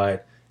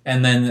worldwide.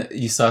 And then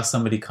you saw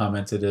somebody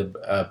commented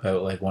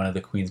about, like, one of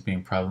the queens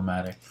being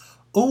problematic.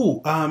 Oh,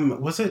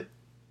 was it?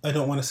 I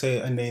don't want to say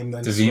a name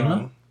that's Davima?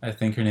 wrong. I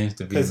think her name's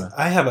Davima. Because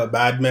I have a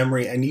bad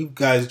memory, and you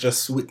guys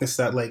just witnessed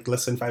that, like,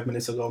 less than 5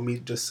 minutes ago, me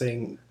just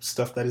saying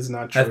stuff that is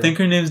not true. I think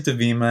her name's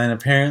Davima, and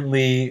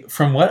apparently,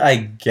 from what I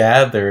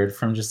gathered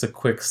from just a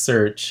quick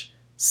search,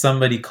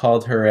 somebody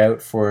called her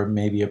out for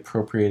maybe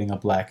appropriating a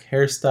black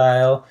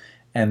hairstyle,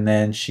 and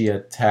then she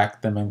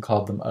attacked them and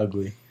called them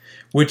ugly.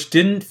 Which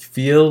didn't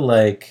feel,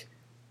 like,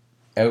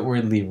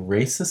 outwardly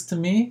racist to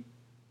me.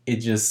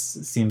 It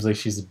just seems like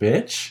she's a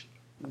bitch.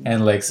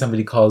 And, like,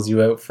 somebody calls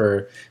you out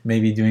for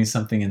maybe doing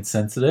something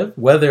insensitive,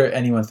 whether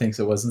anyone thinks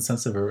it was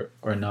insensitive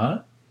or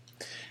not.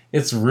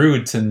 it's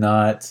rude to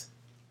not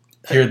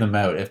hear them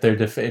out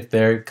if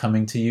they're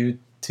coming to you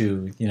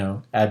to, you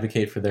know,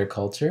 advocate for their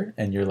culture,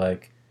 and you're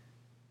like,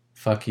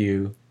 fuck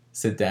you,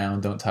 sit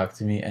down, don't talk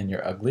to me, and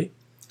you're ugly.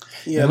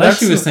 Yeah, unless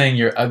she was saying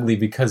you're ugly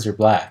because you're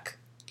black,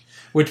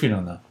 which we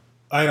don't know.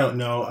 I don't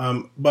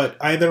know. But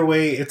either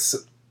way, it's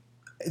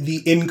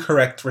the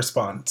incorrect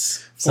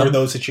response for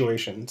those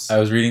situations. I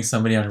was reading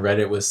somebody on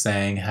Reddit was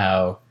saying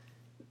how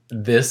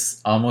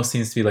this almost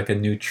seems to be like a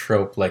new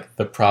trope, like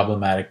the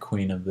problematic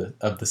queen of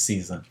the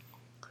season.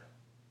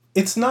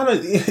 It's not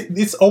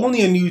it's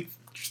only a new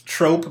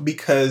trope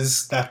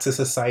because that's a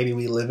society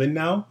we live in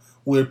now,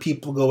 where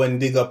people go and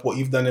dig up what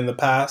you've done in the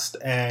past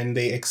and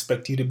they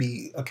expect you to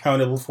be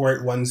accountable for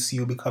it once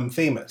you become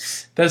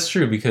famous. That's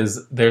true,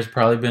 because there's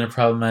probably been a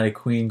problematic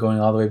queen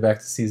going all the way back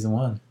to season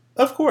 1.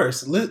 Of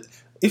course.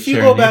 If you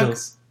go back...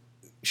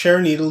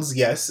 Sharon Needles,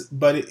 yes.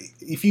 But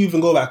if you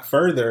even go back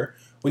further,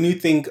 when you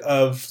think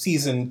of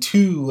season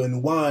 2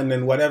 and 1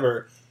 and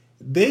whatever,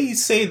 they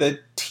say the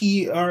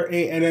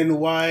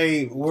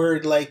TRANNY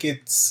word like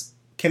it's,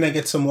 can I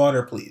get some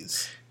water,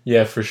 please?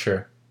 Yeah, for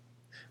sure.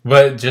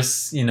 But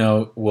just, you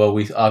know, well,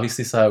 we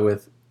obviously saw it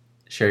with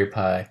Sherry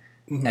Pie,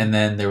 mm-hmm. and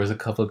then there was a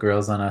couple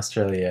girls on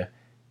Australia,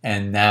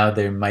 and now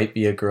there might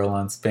be a girl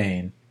on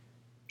Spain.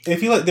 I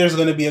feel like there's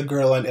going to be a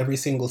girl on every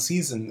single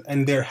season,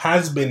 and there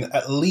has been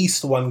at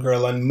least one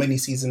girl on many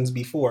seasons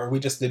before. We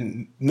just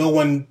didn't, no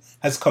one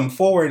has come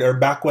forward, or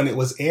back when it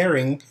was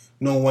airing,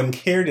 no one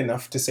cared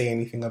enough to say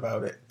anything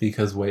about it.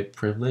 Because white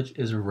privilege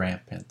is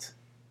rampant.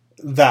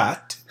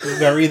 That.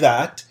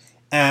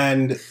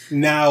 And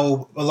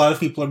now a lot of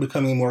people are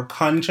becoming more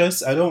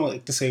conscious. I don't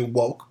like to say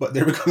woke, but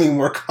they're becoming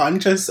more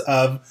conscious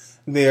of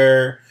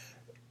their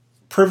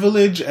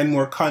privilege and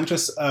more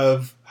conscious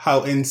of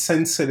how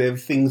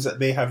insensitive things that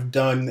they have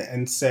done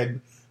and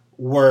said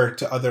were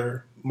to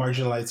other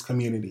marginalized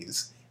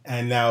communities.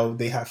 And now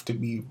they have to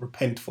be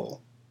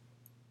repentful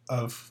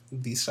of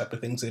these type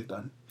of things they've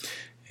done.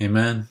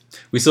 Amen.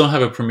 We still don't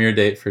have a premiere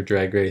date for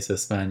Drag Race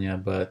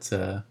España, but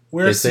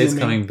they say it's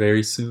coming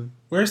very soon.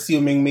 We're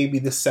assuming maybe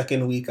the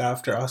second week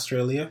after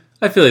Australia.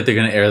 I feel like they're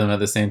going to air them at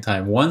the same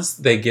time. Once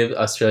they give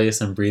Australia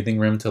some breathing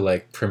room to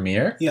like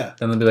premiere, then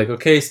they'll be like,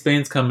 okay,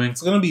 Spain's coming.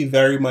 It's going to be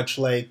very much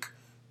like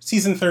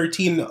Season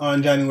 13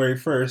 on January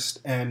 1st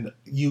and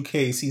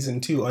UK Season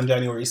 2 on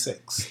January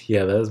 6th.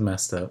 Yeah, that was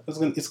messed up.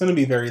 It's going to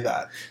be very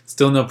that.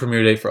 Still no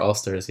premiere date for All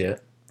Stars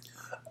yet.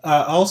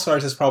 All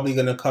Stars is probably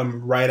going to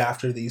come right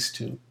after these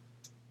two.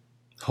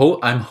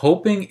 I'm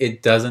hoping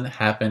it doesn't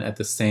happen at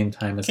the same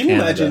time as Canada. Can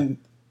you imagine?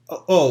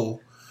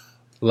 Oh.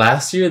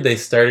 Last year they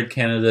started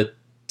Canada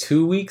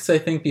 2 weeks, I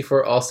think,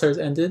 before All Stars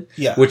ended.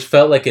 Yeah. Which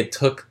felt like it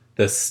took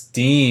the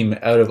steam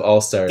out of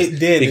All Stars. It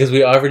did. Because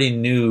we already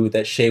knew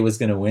that Shea was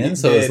going to win.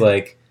 So it was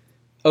like,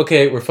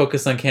 okay, we're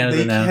focused on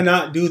Canada now. They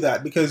cannot do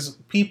that because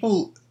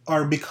people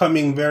are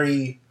becoming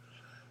very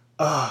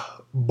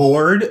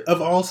bored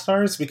of All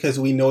Stars because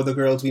we know the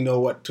girls, we know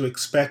what to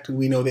expect.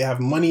 We know they have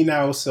money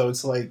now. So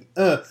it's like,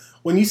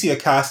 when you see a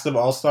cast of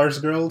All Stars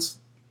girls,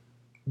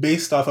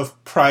 based off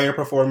of prior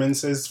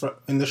performances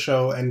in the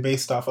show and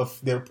based off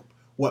of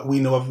what we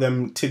know of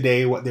them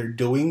today, what they're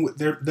doing with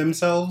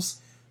themselves,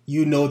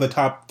 you know the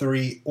top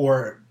 3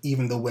 or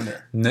even the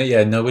winner. No,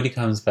 yeah, nobody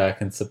comes back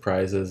and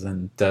surprises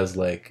and does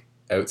like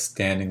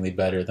outstandingly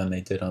better than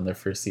they did on their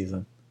first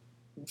season.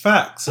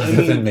 Facts.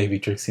 Other than maybe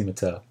Trixie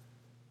Mattel.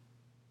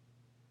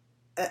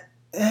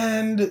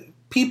 And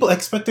people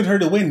expected her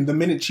to win the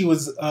minute she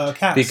was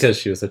cast. Because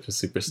she was such a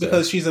superstar.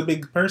 Because she's a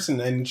big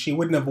person, and she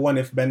wouldn't have won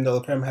if Ben de la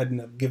Creme hadn't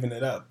have given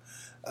it up.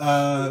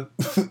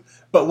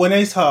 But when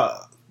I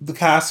saw the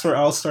cast for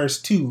All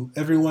Stars 2,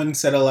 everyone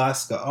said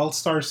Alaska. All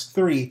Stars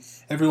 3,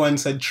 everyone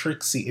said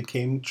Trixie. It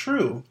came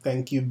true.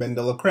 Thank you, Ben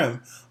de la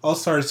Creme. All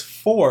Stars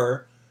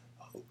 4...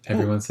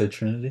 Everyone said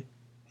Trinity?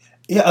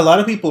 Yeah, a lot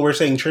of people were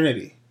saying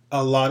Trinity.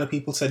 A lot of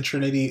people said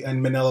Trinity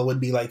and Manila would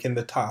be like in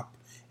the top.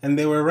 And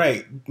they were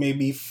right.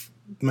 Maybe if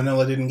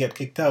Manila didn't get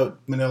kicked out,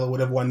 Manila would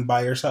have won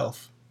by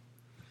herself.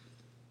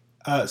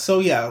 So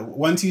yeah,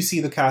 once you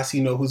see the cast,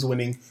 you know who's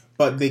winning.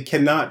 But they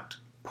cannot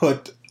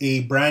put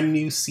a brand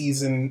new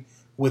season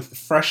with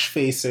fresh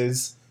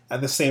faces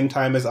at the same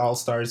time as All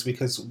Stars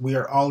because we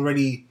are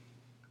already,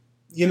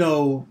 we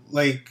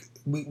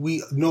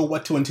know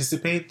what to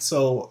anticipate.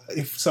 So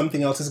if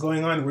something else is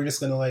going on, we're just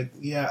going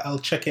to I'll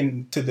check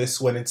into this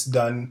when it's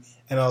done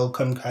and I'll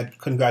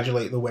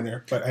congratulate the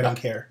winner, but I don't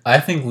care. I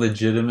think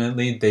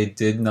legitimately they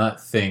did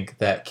not think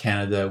that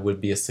Canada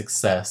would be a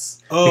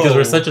success because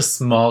we're such a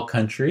small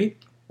country.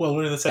 Well,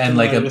 we're the second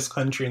largest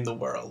country in the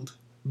world.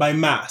 By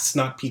mass,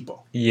 not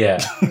people.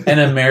 Yeah. And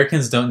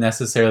Americans don't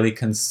necessarily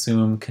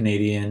consume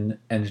Canadian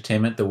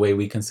entertainment the way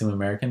we consume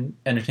American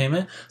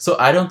entertainment. So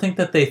I don't think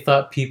that they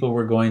thought people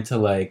were going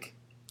to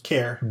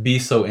care, be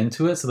so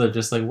into it. So they're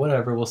just like,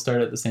 whatever, we'll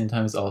start at the same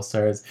time as All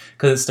Stars.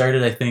 Because it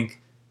started, I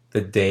think,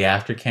 the day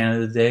after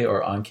Canada Day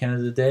or on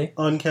Canada Day.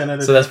 On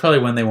Canada Day. So that's probably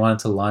when they wanted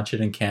to launch it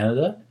in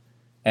Canada.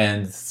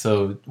 And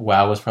so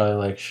WoW was probably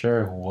like,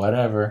 sure,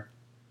 whatever.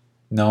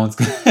 No one's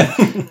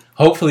gonna...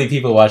 Hopefully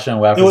people watch it on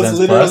WoW Presents Plus.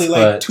 It was literally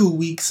like 2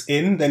 weeks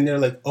in, then they're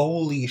like,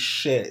 holy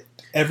shit.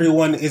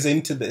 Everyone is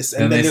into this.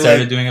 And then they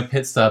started doing a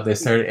pit stop. They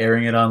started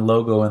airing it on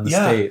Logo in the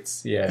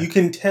States. Yeah. You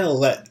can tell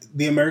that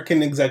the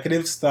American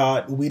executives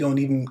thought, we don't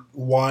even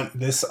want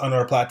this on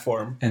our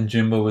platform. And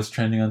Jimbo was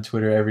trending on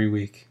Twitter every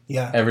week.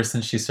 Yeah. Ever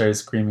since she started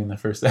screaming the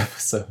first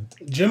episode.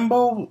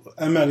 Jimbo,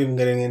 I'm not even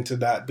getting into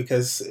that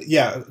because,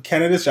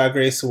 Canada's Drag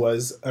Race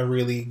was a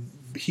really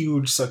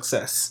huge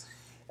success.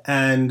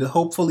 And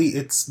hopefully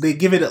they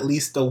give it at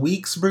least a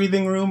week's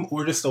breathing room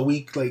or just a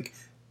week, like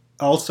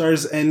All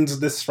Stars ends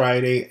this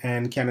Friday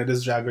and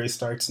Canada's Drag Race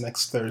starts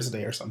next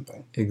Thursday or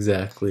something.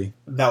 Exactly.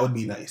 That would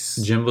be nice.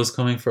 Jimbo's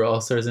coming for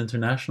All Stars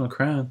International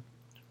crown.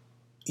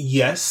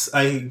 Yes,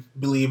 I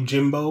believe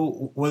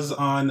Jimbo was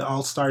on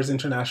All Stars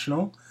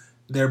International.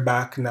 They're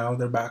back now.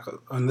 They're back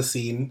on the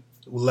scene.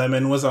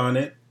 Lemon was on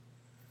it.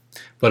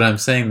 But I'm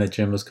saying that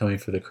Jimbo's coming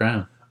for the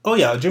crown. Oh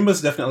yeah,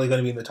 Jimbo's definitely going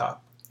to be in the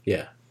top.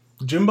 Yeah.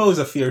 Jimbo is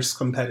a fierce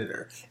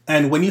competitor.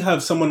 And when you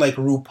have someone like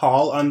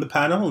RuPaul on the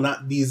panel,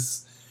 not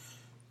these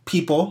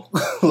people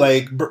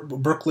like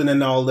Brooklyn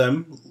and all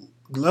them,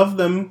 love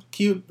them,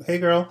 cute, hey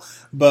girl,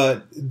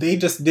 but they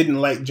just didn't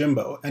like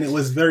Jimbo. And it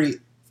was very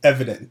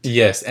evident.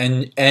 Yes,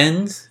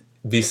 and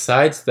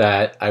besides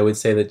that, I would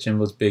say that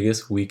Jimbo's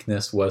biggest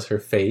weakness was her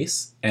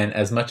face. And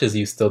as much as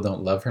you still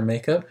don't love her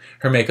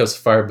makeup's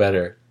far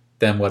better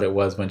than what it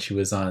was when she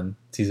was on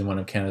season 1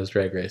 of Canada's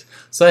Drag Race.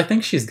 So I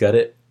think she's got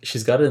it.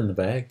 She's got it in the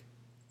bag.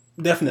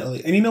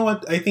 Definitely. And you know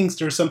what? I think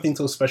there's something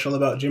so special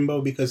about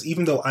Jimbo because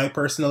even though I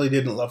personally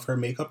didn't love her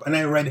makeup, and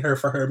I read her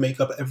for her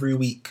makeup every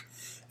week.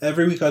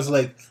 Every week I was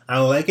like, I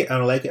don't like it, I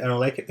don't like it, I don't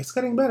like it. It's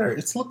getting better.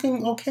 It's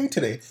looking okay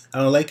today. I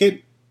don't like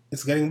it.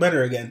 It's getting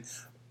better again.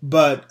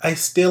 But I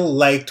still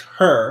liked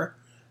her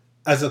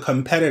as a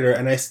competitor,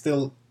 and I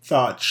still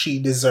thought she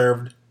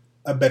deserved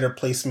a better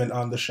placement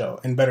on the show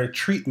and better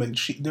treatment.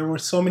 There were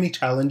so many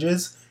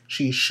challenges.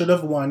 She should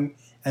have won,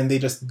 and they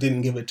just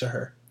didn't give it to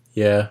her.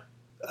 Yeah.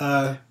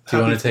 Do you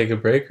want to take a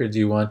break, or do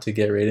you want to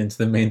get right into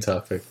the main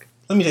topic?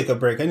 Let me take a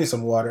break. I need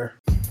some water.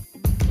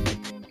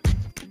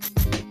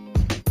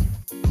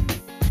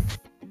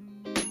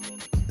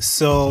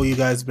 So you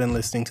guys have been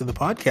listening to the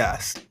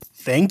podcast.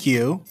 Thank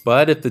you.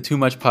 But if the Too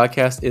Much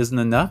podcast isn't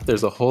enough,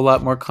 there's a whole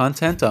lot more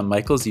content on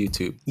Michael's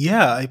YouTube.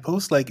 Yeah, I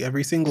post like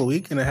every single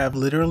week, and I have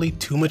literally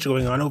too much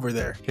going on over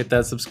there. Hit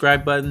that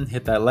subscribe button,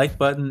 hit that like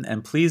button,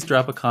 and please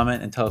drop a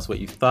comment and tell us what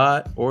you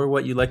thought or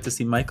what you'd like to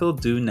see Michael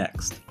do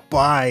next.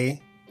 Bye.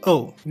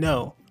 Oh,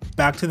 no.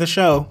 Back to the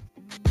show.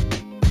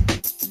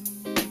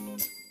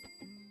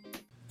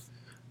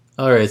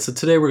 Alright, so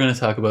today we're going to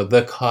talk about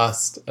the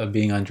cost of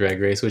being on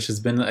Drag Race, which has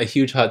been a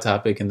huge hot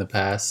topic in the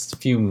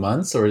past few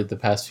months or the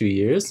past few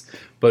years.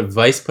 But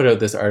Vice put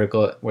out this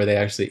article where they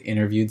actually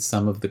interviewed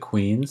some of the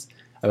queens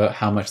about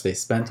how much they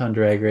spent on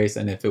Drag Race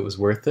and if it was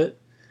worth it.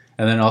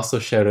 And then also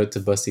shout out to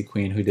Bussy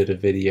Queen, who did a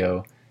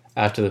video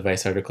after the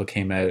Vice article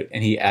came out,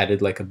 and he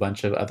added like a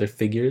bunch of other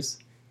figures,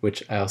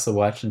 which I also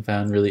watched and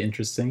found really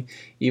interesting.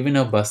 Even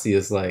though Bussy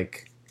is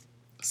like,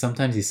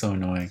 sometimes he's so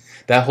annoying.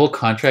 That whole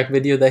contract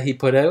video that he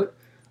put out,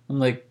 I'm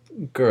like,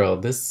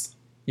 girl,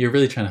 you're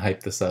really trying to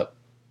hype this up.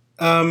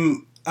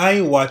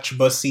 I watch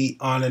Bussy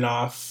on and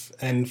off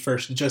and for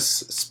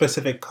just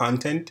specific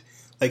content.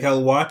 Like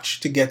I'll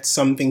watch to get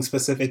something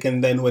specific,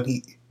 and then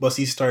when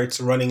Bussy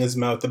starts running his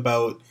mouth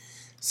about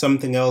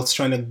something else,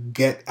 trying to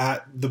get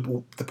at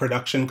the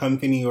production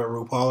company or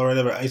RuPaul or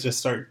whatever, I just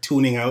start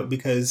tuning out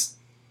because...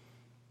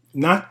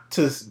 Not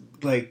to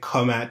like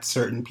come at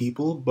certain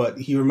people, but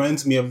he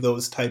reminds me of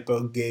those type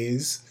of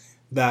gays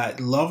that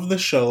love the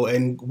show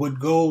and would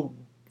go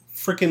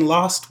freaking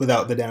lost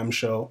without the damn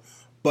show,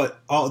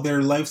 but all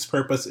their life's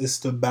purpose is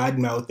to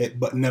badmouth it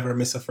but never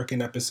miss a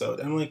freaking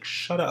episode. And I'm like,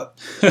 shut up.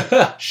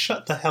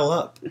 Shut the hell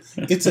up.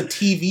 It's a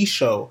TV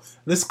show.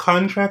 This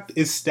contract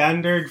is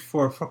standard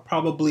for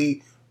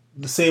probably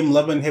the same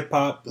Love and Hip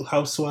Hop,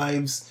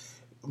 Housewives,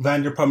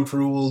 Vanderpump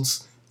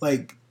Rules,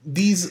 like...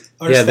 These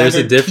are there's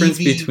a difference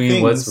TV between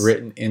things. What's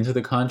written into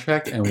the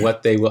contract and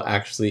what they will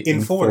actually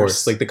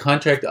enforce. Like the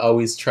contract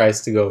always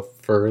tries to go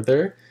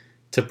further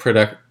to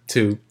protect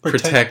the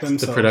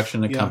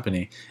production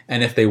company.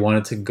 And if they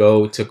wanted to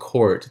go to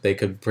court, they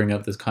could bring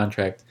up this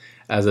contract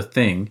as a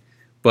thing.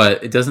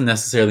 But it doesn't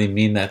necessarily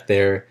mean that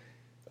they're,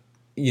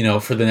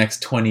 for the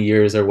next 20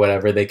 years or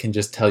whatever, they can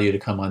just tell you to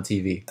come on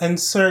TV. And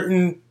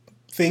certain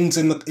things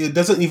it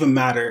doesn't even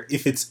matter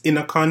if it's in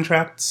a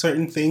contract.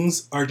 Certain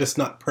things are just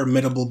not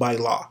permittable by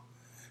law.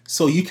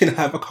 So you can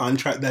have a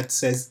contract that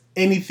says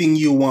anything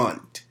you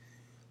want,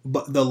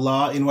 but the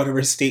law in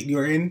whatever state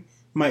you're in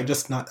might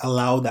just not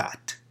allow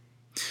that,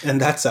 and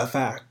that's a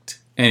fact.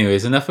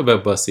 Anyways, enough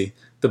about Bussy.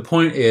 The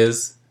point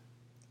is,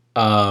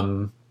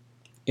 in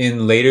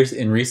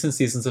recent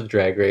seasons of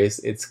Drag Race,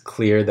 it's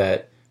clear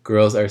that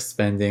girls are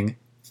spending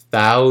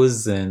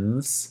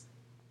thousands,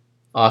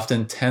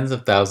 often tens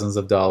of thousands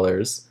of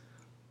dollars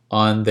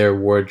on their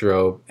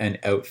wardrobe and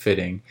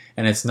outfitting.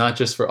 And it's not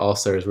just for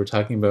All-Stars. We're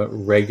talking about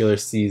regular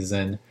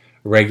season,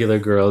 regular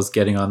girls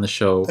getting on the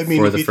show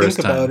for the first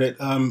time. If you think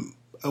about it,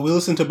 we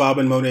listen to Bob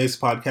and Monet's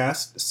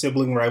podcast,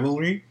 Sibling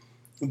Rivalry.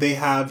 They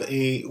have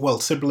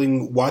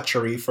sibling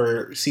watchery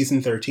for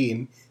season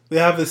 13. They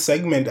have this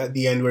segment at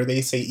the end where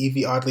they say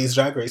Evie Oddly's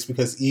Drag Race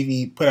because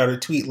Evie put out a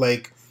tweet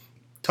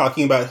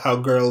talking about how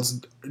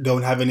girls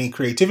don't have any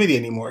creativity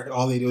anymore.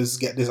 All they do is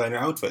get designer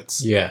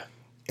outfits. Yeah.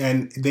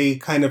 And they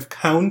kind of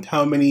count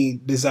how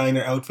many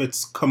designer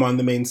outfits come on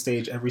the main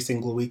stage every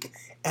single week.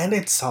 And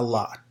it's a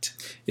lot.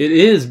 It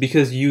is,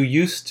 because you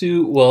used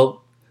to...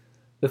 Well,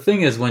 the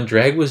thing is, when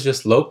drag was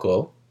just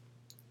local,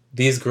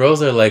 these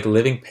girls are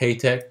living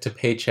paycheck to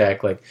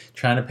paycheck,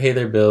 trying to pay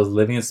their bills,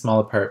 living in small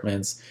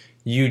apartments.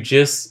 You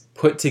just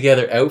put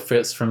together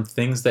outfits from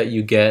things that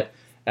you get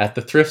at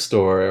the thrift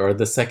store or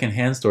the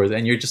secondhand stores,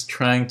 and you're just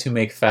trying to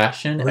make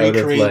fashion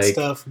recreate out of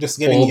stuff, just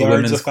getting old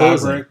yards of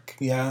fabric.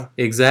 Yeah,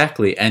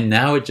 exactly. And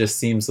now it just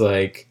seems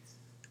like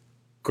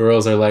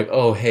girls are like,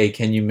 "Oh, hey,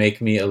 can you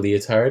make me a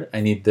leotard? I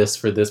need this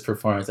for this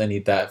performance. I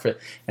need that for,"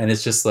 and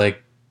it's just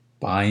like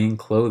buying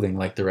clothing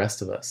like the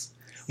rest of us.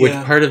 Which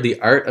part of the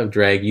art of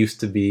drag used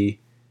to be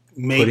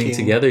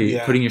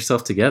putting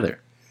yourself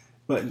together.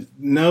 But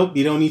nope,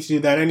 you don't need to do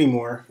that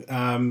anymore.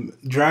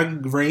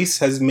 Drag Race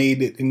has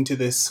made it into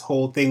this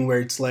whole thing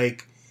where it's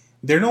like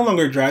they're no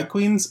longer drag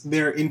queens,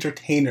 they're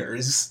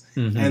entertainers.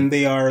 Mm-hmm. And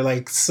they are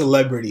like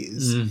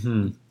celebrities.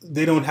 Mm-hmm.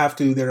 They don't have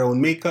to do their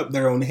own makeup,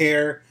 their own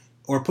hair,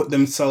 or put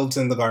themselves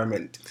in the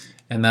garment.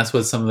 And that's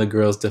what some of the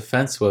girls'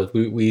 defense was.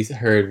 We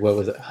heard, what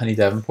was it, Honey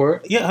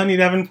Davenport? Yeah, Honey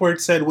Davenport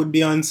said, would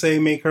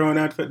Beyonce make her own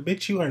outfit?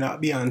 Bitch, you are not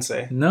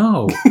Beyonce.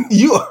 No.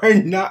 You are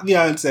not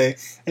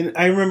Beyonce. And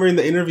I remember in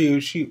the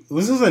interview, this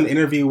was an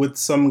interview with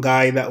some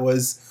guy that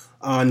was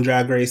on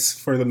Drag Race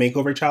for the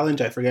Makeover Challenge.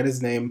 I forget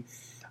his name.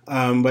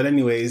 But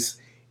anyways,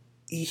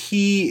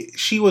 she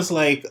was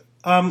like,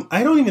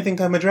 I don't even think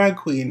I'm a drag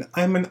queen.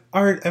 I'm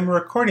a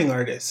recording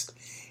artist.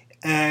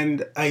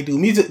 And I do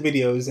music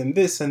videos and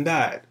this and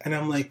that. And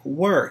I'm like,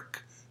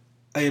 work.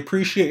 I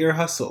appreciate your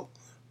hustle.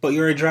 But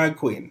you're a drag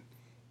queen.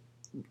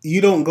 You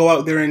don't go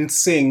out there and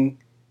sing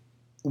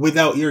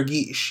without your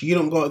geesh. You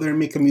don't go out there and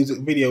make a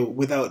music video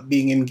without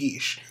being in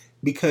geesh.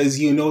 Because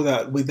you know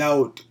that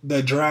without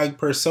the drag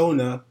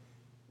persona,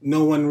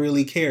 no one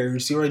really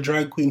cares. You're a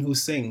drag queen who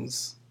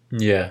sings.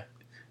 Yeah.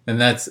 And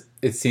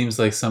it seems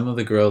like some of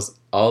the girls,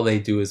 all they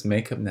do is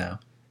makeup now.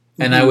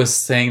 And I was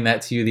saying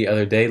that to you the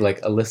other day,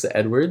 like Alyssa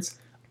Edwards,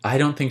 I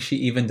don't think she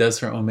even does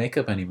her own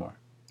makeup anymore.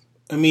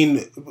 I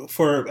mean,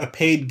 for a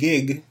paid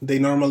gig, they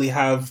normally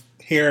have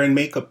hair and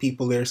makeup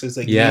people there, so it's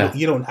like,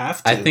 you don't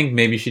have to. I think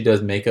maybe she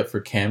does makeup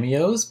for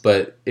cameos,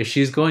 but if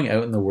she's going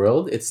out in the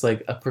world, it's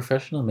like a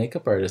professional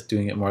makeup artist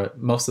doing it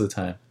most of the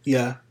time.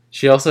 Yeah.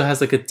 She also has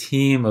like a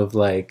team of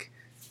like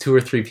 2 or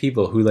 3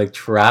 people who like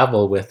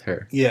travel with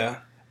her.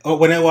 Yeah. Oh,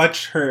 when I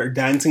watched her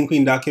Dancing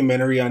Queen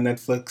documentary on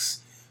Netflix,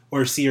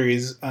 or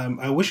series,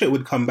 I wish it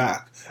would come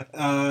back.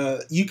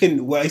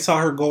 When I saw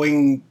her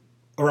going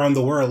around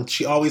the world,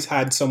 she always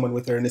had someone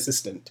with her, an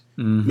assistant.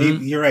 Mm-hmm.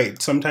 Maybe you're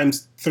right.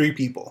 Sometimes 3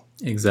 people.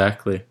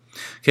 Exactly.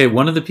 Okay,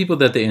 one of the people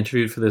that they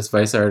interviewed for this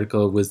Vice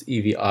article was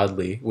Evie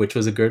Oddly, which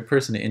was a good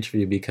person to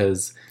interview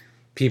because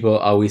people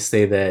always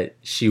say that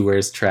she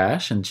wears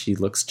trash and she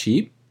looks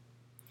cheap.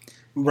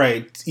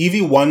 Right.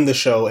 Evie won the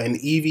show, and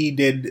Evie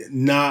did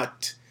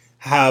not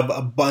have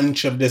a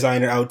bunch of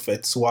designer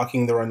outfits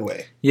walking the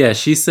runway. Yeah,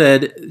 she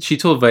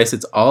told Vice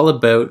it's all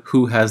about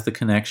who has the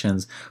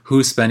connections,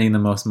 who's spending the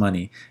most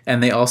money.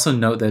 And they also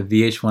note that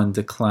VH1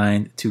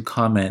 declined to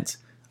comment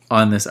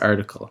on this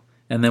article.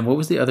 And then what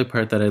was the other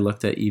part that I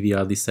looked at Evie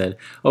Oddly said?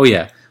 Oh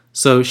yeah,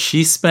 so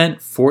she spent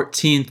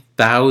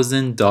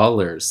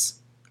 $14,000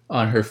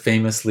 on her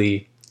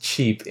famously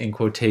cheap, in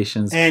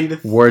quotations,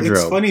 and wardrobe.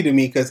 It's funny to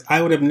me because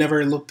I would have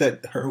never looked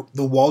at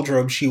the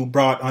wardrobe she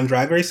brought on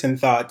Drag Race and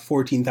thought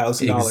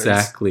 $14,000.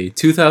 Exactly.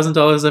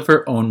 $2,000 of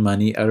her own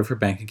money out of her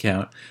bank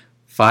account,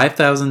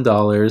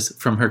 $5,000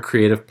 from her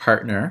creative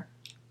partner,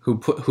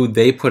 who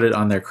they put it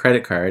on their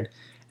credit card,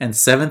 and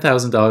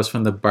 $7,000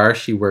 from the bar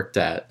she worked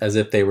at, as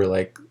if they were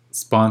like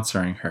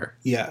sponsoring her.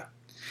 Yeah.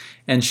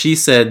 And she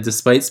said,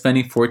 despite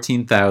spending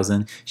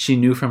 $14,000, she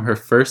knew from her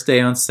first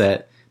day on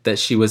set that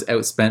she was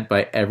outspent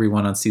by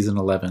everyone on season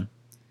 11.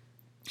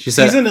 She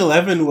said, season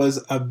 11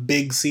 was a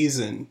big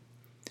season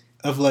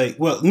of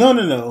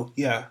no.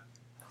 Yeah.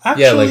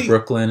 Actually, yeah, like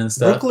Brooklyn and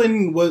stuff.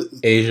 Brooklyn was...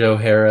 Asia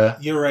O'Hara.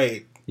 You're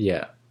right.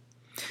 Yeah.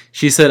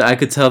 She said, I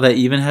could tell that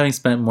even having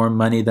spent more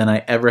money than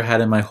I ever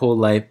had in my whole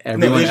life,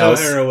 everyone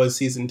else... Asia O'Hara was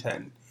season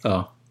 10.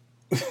 Oh.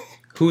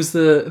 Who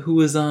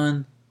was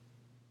on...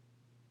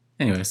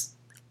 Anyways.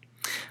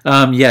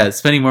 Yeah,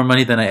 spending more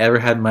money than I ever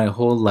had in my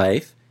whole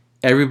life.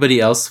 Everybody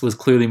else was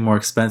clearly more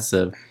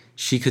expensive.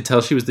 She could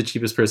tell she was the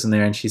cheapest person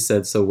there, and she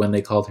said so when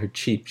they called her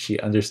cheap, she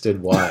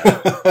understood why.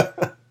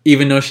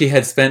 Even though she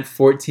had spent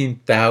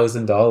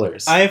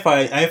 $14,000.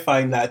 I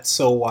find that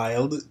so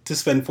wild to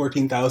spend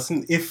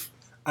 $14,000. If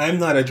I'm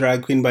not a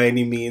drag queen by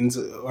any means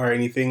or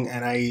anything,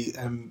 and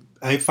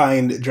I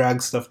find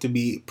drag stuff to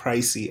be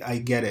pricey. I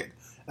get it.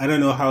 I don't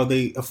know how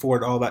they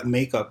afford all that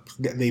makeup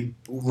that they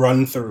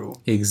run through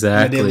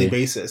exactly on a daily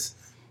basis.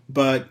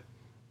 But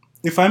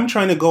if I'm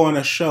trying to go on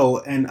a show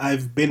and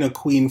I've been a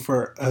queen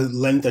for a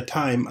length of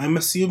time, I'm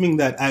assuming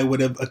that I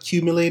would have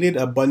accumulated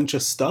a bunch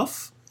of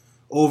stuff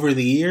over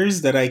the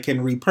years that I can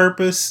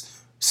repurpose,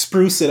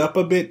 spruce it up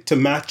a bit to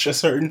match a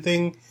certain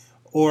thing,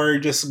 or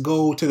just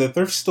go to the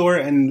thrift store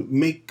and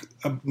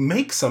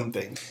make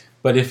something.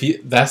 But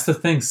that's the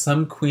thing,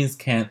 some queens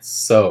can't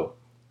sew.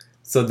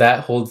 So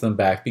that holds them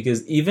back,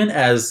 because even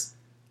as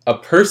a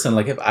person,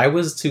 like if I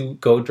was to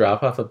go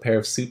drop off a pair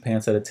of suit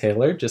pants at a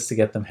tailor just to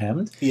get them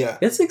hemmed,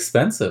 it's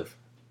expensive.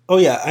 Oh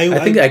yeah,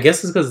 I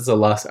guess it's because it's a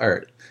lost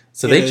art,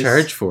 so they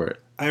charge for it.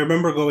 I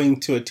remember going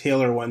to a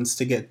tailor once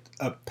to get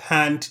a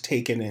pant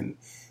taken in,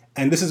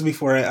 and this is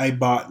before I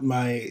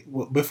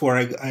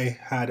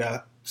had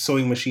a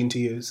sewing machine to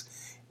use.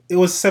 It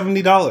was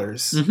 $70.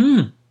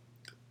 Mm-hmm.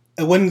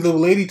 And when the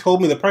lady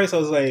told me the price, I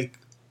was like,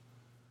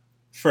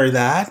 for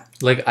that?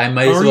 Like I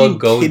might as well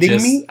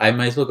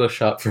go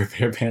shop for a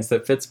pair of pants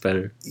that fits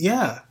better.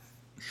 Yeah.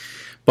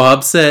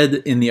 Bob said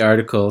in the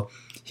article,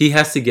 he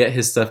has to get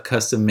his stuff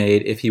custom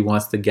made if he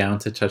wants the gown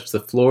to touch the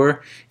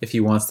floor, if he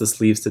wants the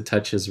sleeves to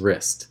touch his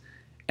wrist.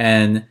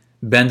 And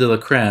Ben de la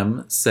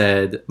Creme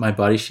said, my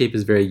body shape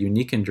is very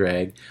unique in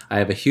drag. I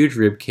have a huge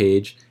rib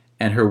cage,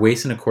 and her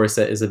waist in a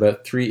corset is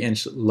about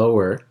 3-inch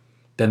lower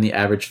than the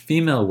average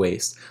female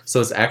waist. So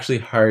it's actually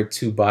hard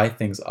to buy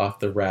things off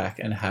the rack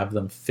and have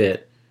them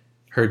fit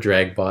her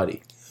drag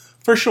body.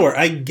 For sure.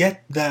 I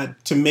get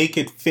that to make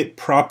it fit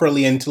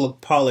properly and to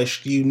look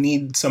polished, you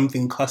need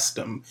something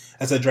custom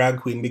as a drag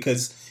queen,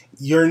 because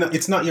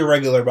it's not your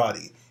regular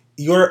body.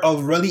 You are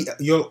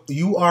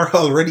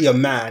already a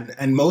man,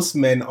 and most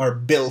men are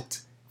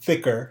built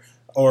thicker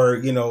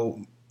or,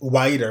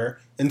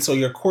 wider. And so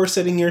you're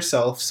corseting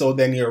yourself, so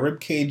then your rib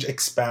cage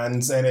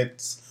expands and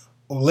it's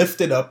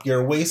lifted up,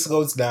 your waist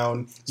goes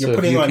down, you're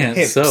putting on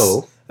hips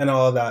and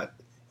all of that.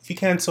 If you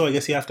can't sew, I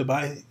guess you have to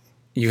buy.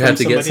 You have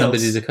to get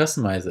somebody to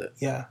customize it.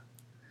 Yeah.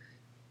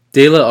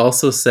 Dela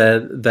also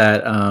said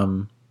that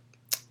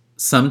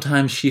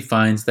sometimes she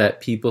finds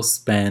that people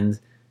spend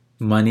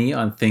money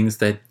on things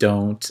that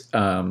don't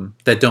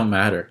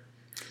matter.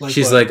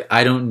 She's like,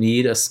 I don't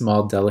need a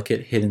small,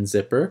 delicate, hidden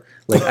zipper.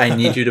 Like, I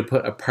need you to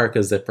put a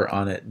parka zipper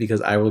on it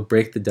because I will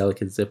break the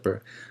delicate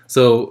zipper.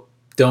 So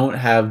don't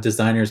have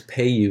designers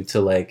pay you to,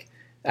 like,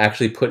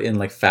 actually put in,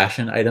 like,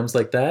 fashion items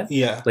like that.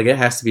 Yeah. Like, it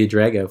has to be a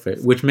drag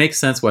outfit, which makes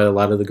sense why a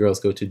lot of the girls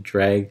go to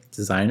drag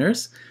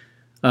designers.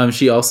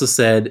 She also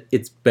said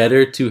it's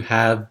better to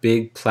have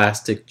big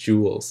plastic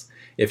jewels.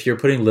 If you're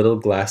putting little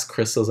glass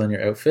crystals on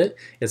your outfit,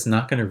 it's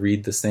not going to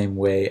read the same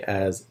way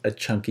as a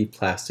chunky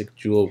plastic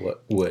jewel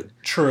would.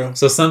 True.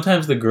 So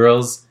sometimes the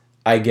girls,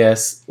 I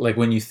guess, like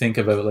when you think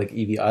about like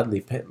Evie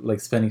Oddly,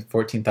 like spending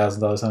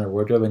 $14,000 on her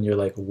wardrobe, and you're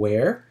like,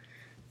 where?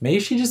 Maybe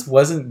she just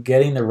wasn't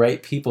getting the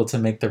right people to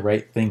make the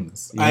right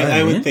things. You know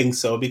I would think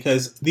so,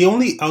 because the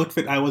only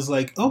outfit I was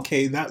like,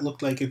 okay, that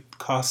looked like it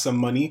cost some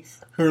money.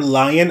 Her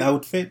lion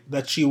outfit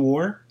that she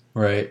wore.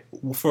 Right.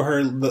 For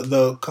her,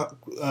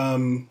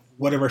 the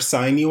whatever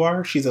sign you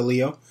are, she's a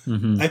Leo.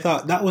 Mm-hmm. I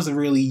thought that was a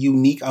really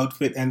unique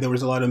outfit, and there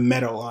was a lot of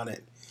metal on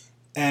it.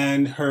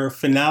 And her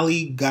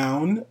finale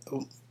gown,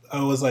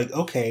 I was like,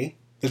 okay,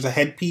 there's a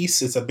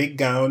headpiece, it's a big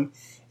gown,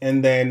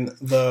 and then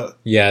that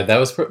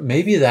was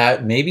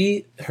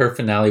maybe her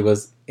finale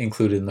was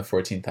included in the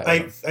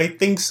 14,000. I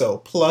think so.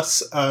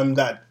 Plus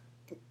that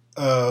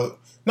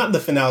not the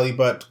finale,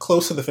 but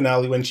close to the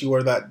finale, when she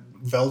wore that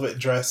velvet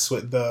dress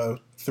with the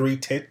 3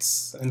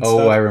 tits and stuff.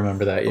 Oh, I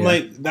remember that. Yeah. I'm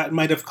like, that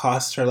might have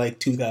cost her like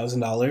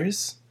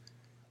 $2,000,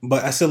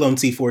 but I still don't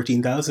see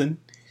 14,000.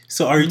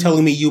 So are you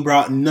telling me you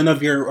brought none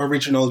of your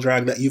original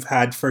drag that you've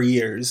had for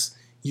years?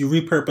 You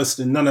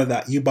repurposed none of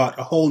that. You bought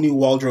a whole new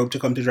wardrobe to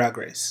come to Drag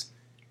Race.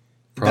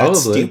 Probably.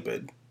 That's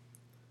stupid.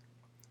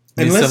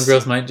 Some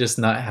girls might just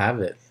not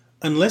have it.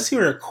 Unless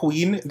you're a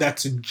queen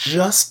that's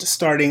just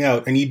starting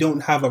out and you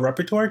don't have a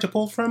repertoire to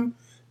pull from,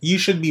 you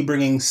should be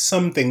bringing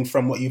something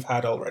from what you've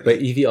had already.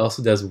 But Evie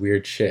also does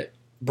weird shit.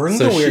 Bring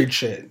the weird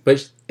shit.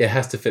 But it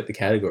has to fit the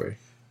category.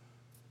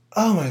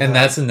 Oh my God. And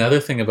that's another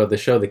thing about the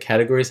show. The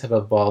categories have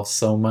evolved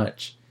so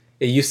much.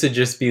 It used to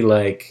just be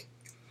like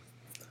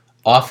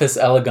Office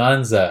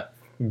Eleganza,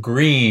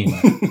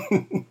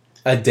 Green,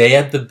 A Day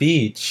at the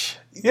Beach.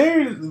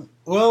 Yeah,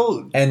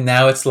 well... And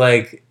now it's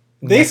like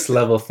next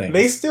level things.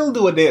 They still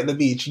do A Day at the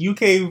Beach.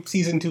 UK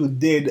Season 2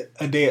 did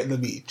A Day at the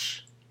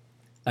Beach.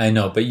 I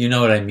know, but you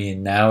know what I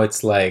mean. Now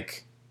it's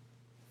like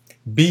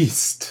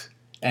Beast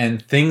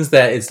and things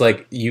that it's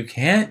like you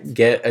can't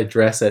get a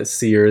dress at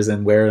Sears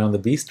and wear it on the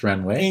Beast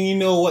runway. And you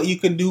know what you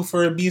could do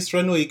for a Beast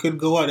runway? You could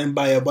go out and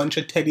buy a bunch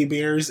of teddy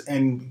bears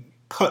and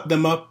cut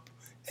them up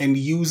and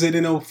use it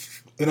in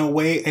a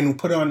way and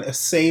put on a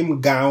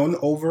same gown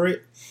over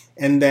it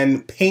and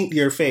then paint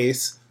your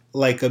face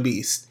like a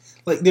beast.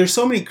 Like, there's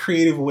so many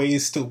creative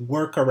ways to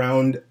work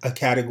around a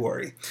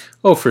category.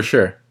 Oh, for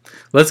sure.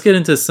 Let's get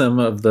into some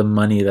of the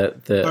money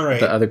that the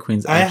other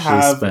queens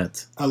actually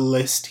spent. I have a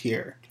list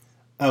here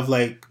of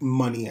like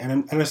money,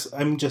 and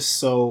I'm just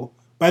so.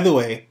 By the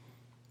way,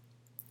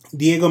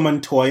 Diego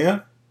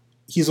Montoya,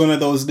 he's one of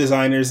those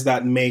designers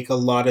that make a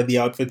lot of the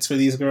outfits for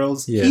these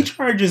girls. Yeah. He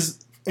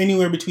charges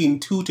anywhere between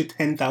 $2,000 to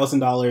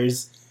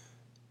 $10,000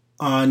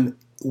 on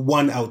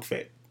one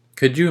outfit.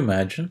 Could you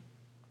imagine?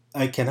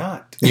 I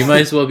cannot. You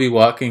might as well be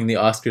walking the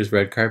Oscars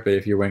red carpet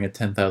if you're wearing a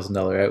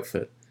 $10,000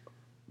 outfit.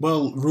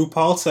 Well,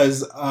 RuPaul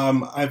says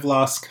I've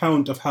lost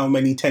count of how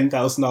many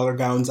 $10,000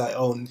 gowns I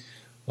own.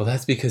 Well,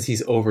 that's because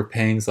he's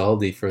overpaying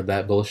Zaldi for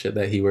that bullshit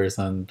that he wears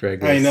on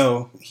Drag Race. I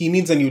know. He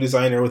needs a new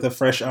designer with a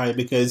fresh eye,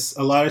 because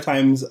a lot of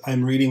times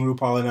I'm reading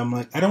RuPaul and I'm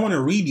like, I don't want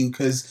to read you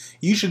because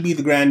you should be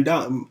the grand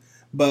dame,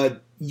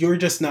 but you're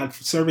just not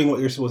serving what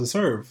you're supposed to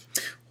serve.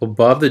 Well,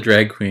 Bob the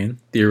Drag Queen,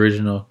 the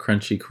original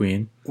Crunchy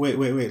Queen.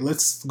 Wait.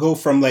 Let's go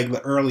from like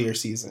the earlier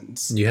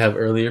seasons. You have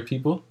earlier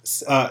people?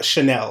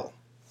 Chanel.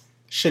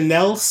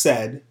 Chanel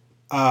said,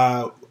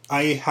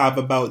 I have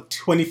about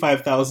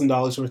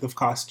 $25,000 worth of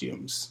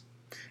costumes.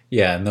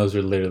 Yeah, and those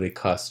are literally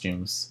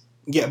costumes.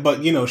 Yeah,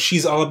 but,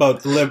 she's all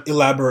about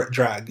elaborate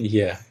drag.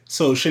 Yeah.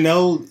 So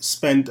Chanel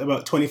spent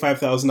about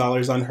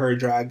 $25,000 on her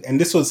drag,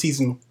 and this was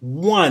season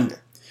 1.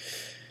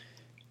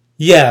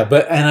 Yeah,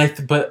 but I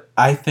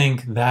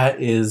think that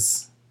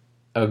is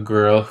a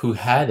girl who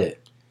had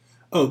it.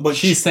 Oh, but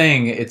she's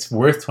saying it's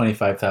worth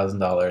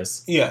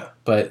 $25,000. Yeah.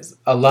 But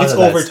a lot of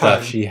that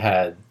stuff she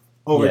had.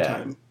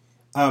 Overtime. Yeah.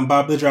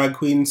 Bob the Drag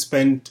Queen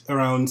spent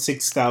around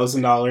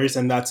 $6,000,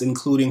 and that's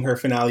including her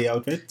finale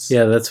outfits.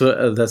 Yeah, that's what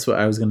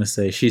I was gonna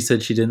say. She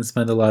said she didn't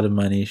spend a lot of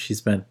money. She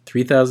spent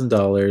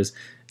 $3,000,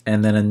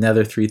 and then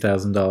another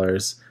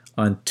 $3,000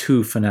 on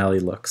 2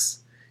 finale looks.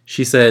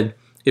 She said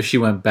if she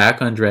went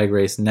back on Drag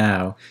Race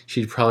now,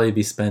 she'd probably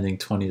be spending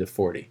 $20 to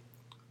 $40.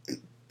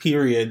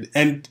 Period.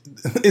 And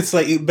it's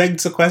like, it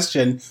begs the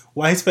question: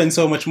 why spend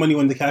so much money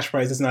when the cash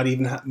prize is not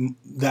even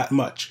that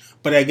much?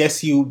 But I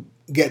guess you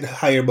get a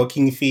higher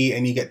booking fee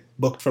and you get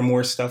booked for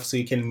more stuff, so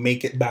you can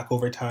make it back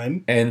over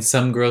time. And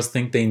some girls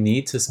think they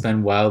need to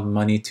spend wild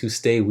money to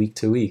stay week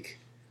to week.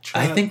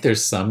 I think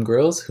there's some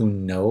girls who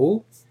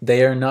know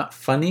they are not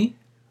funny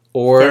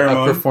or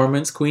a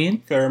performance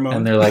queen.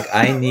 And they're like,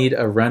 I need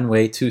a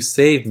runway to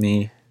save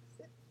me.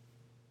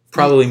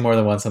 Probably more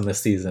than once on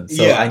this season.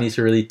 So I need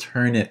to really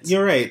turn it.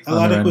 You're right. A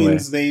lot of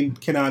queens, they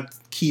cannot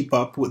keep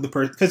up with the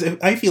person. Because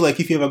I feel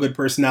like if you have a good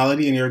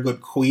personality and you're a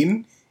good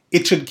queen,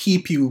 it should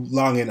keep you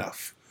long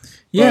enough.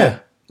 Yeah.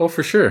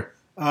 For sure.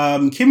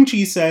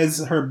 Kimchi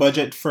says her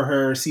budget for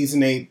her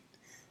season 8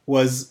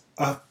 was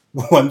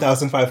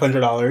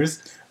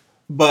 $1,500.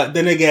 But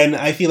then again,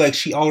 I feel like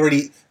she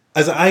already,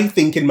 as I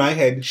think in my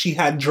head, she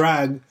had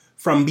drag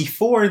from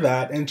before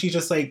that, and she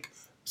just like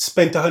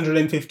spent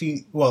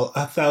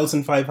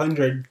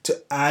 $1,500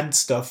 to add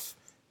stuff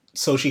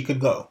so she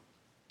could go.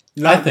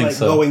 Not like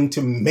going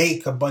to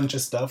make a bunch of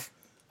stuff.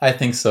 I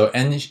think so.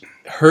 And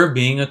her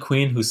being a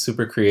queen who's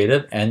super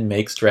creative and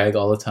makes drag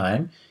all the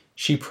time,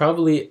 she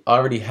probably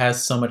already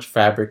has so much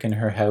fabric in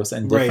her house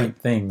and different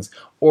things.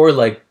 Or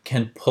like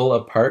can pull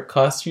apart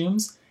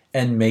costumes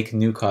and make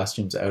new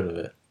costumes out of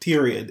it.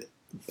 Period.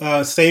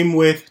 Same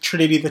with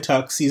Trinity the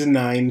Tuck, season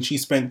 9. She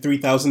spent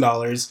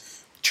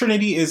 $3,000.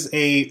 Trinity is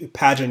a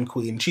pageant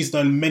queen. She's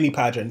done many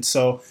pageants.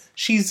 So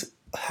she's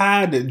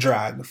had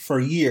drag for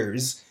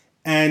years.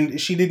 And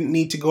she didn't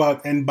need to go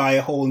out and buy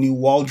a whole new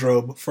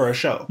wardrobe for a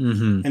show.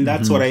 Mm-hmm, and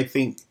that's what I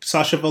think.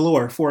 Sasha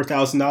Velour,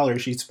 $4,000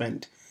 she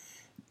spent.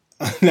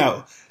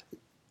 Now,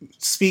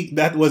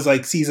 that was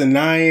like season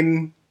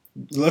 9.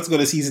 Let's go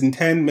to season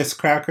 10. Miss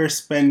Cracker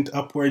spent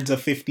upwards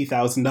of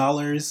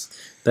 $50,000.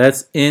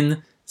 That's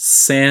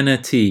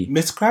insanity.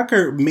 Miss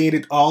Cracker made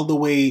it all the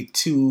way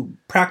to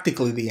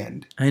practically the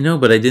end. I know,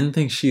 but I didn't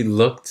think she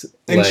looked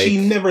and she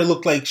never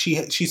looked like she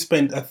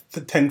spent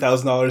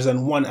 $10,000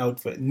 on one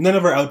outfit. None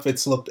of her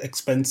outfits looked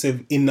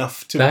expensive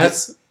enough to.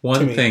 That's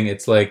one thing.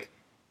 It's like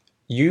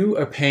you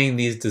are paying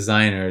these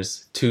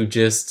designers to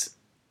just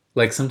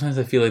like. Sometimes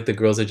I feel like the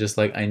girls are just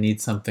like, I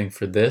need something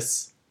for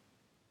this,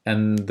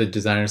 and the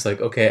designer's like,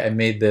 okay, I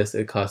made this.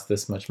 It cost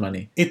this much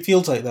money. It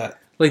feels like that.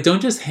 Like,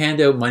 don't just hand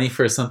out money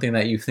for something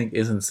that you think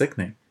isn't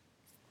sickening.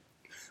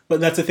 But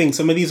that's the thing.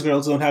 Some of these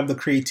girls don't have the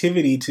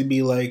creativity to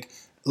be like,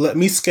 let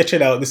me sketch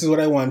it out. This is what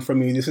I want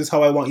from you. This is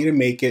how I want you to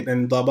make it,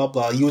 and blah, blah,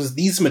 blah. Use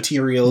these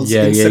materials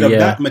instead of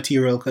that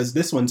material because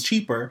this one's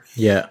cheaper.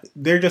 Yeah.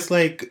 They're just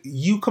like,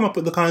 you come up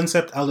with the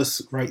concept, I'll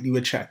just write you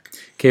a check.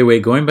 Okay,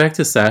 wait. Going back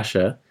to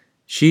Sasha,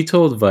 she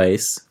told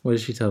Vice, what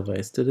did she tell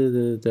Vice?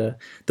 The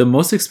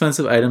most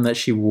expensive item that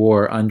she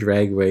wore on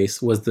Drag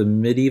Race was the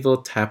medieval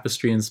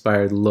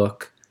tapestry-inspired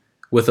look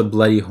with a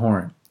bloody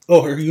horn.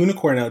 Oh, her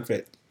unicorn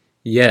outfit.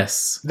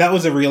 Yes. That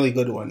was a really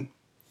good one.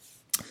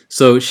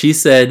 So she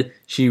said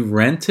she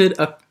rented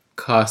a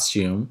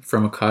costume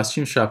from a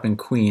costume shop in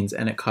Queens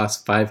and it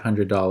cost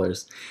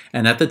 $500.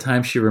 And at the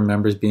time she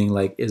remembers being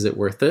like, is it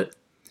worth it?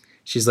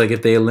 She's like,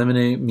 if they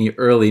eliminate me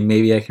early,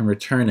 maybe I can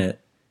return it.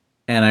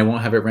 And I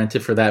won't have it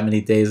rented for that many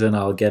days and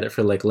I'll get it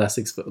for like less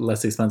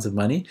expensive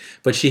money.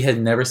 But she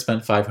had never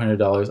spent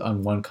 $500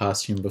 on one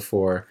costume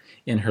before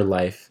in her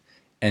life.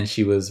 And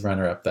she was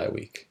runner-up that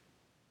week.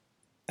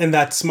 And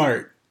that's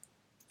smart.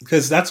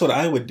 Because that's what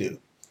I would do.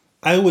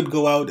 I would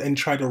go out and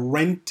try to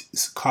rent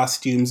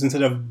costumes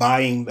instead of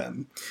buying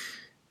them.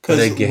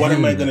 Because what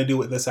am I going to do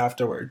with this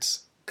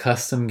afterwards?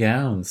 Custom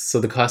gowns. So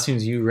the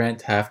costumes you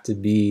rent have to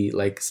be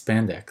like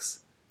spandex.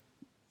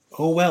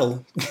 Oh,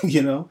 well,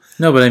 you know.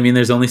 No, but I mean,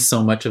 there's only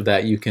so much of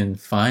that you can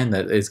find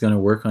that is going to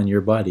work on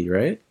your body,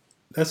 right?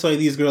 That's why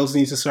these girls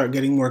need to start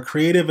getting more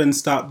creative and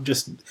stop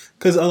just...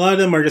 Because a lot of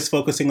them are just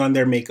focusing on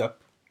their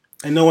makeup.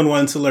 And no one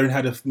wants to learn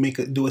how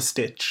to do a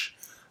stitch.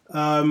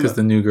 Because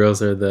the new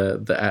girls are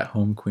the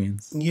at-home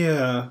queens.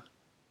 Yeah.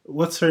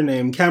 What's her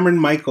name? Cameron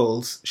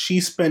Michaels. She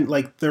spent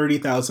like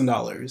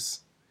 $30,000.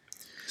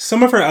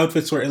 Some of her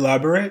outfits were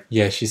elaborate.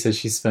 Yeah, she said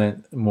she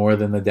spent more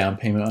than the down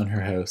payment on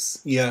her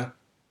house. Yeah.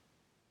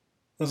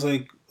 I was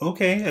like,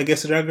 okay, I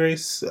guess Drag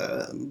Race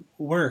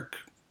work.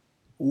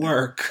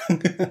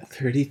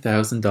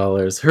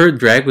 $30,000. Her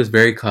drag was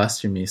very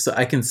costumey, so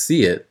I can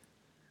see it.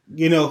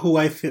 You know who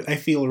I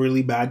feel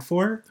really bad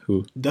for?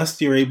 Who?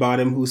 Dusty Ray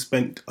Bottom, who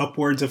spent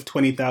upwards of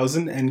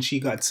 $20,000 and she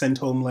got sent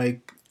home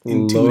like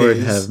in Lord 2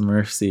 days. have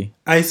mercy.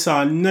 I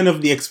saw none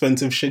of the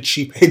expensive shit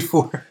she paid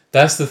for.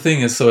 That's the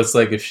thing is, so it's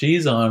like if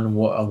she's on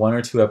 1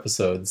 or 2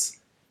 episodes,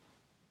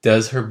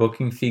 does her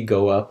booking fee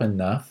go up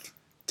enough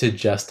to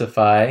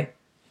justify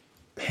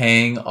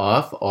paying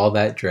off all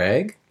that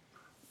drag?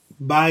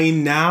 By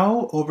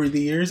now, over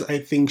the years, I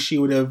think she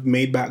would have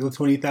made back the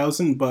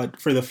 $20,000. But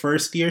for the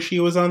first year she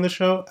was on the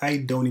show, I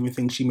don't even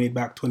think she made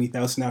back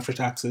 $20,000 after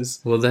taxes.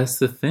 Well, that's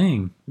the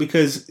thing,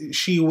 because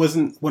she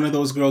wasn't one of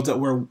those girls that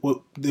were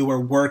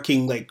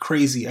working like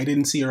crazy. I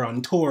didn't see her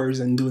on tours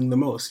and doing the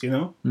most, you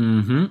know.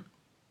 Mm-hmm.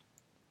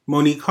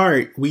 Monique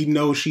Hart, we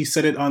know she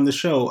said it on the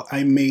show.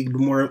 I made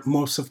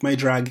most of my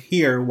drag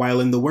here while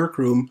in the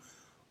workroom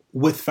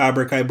with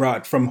fabric I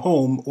brought from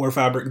home or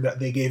fabric that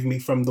they gave me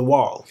from the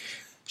wall.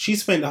 She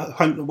spent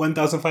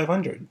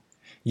 $1,500.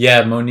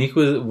 Yeah,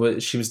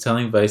 Monique she was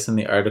telling Vice in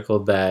the article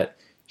that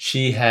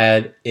she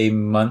had a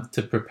month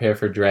to prepare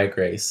for Drag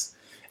Race.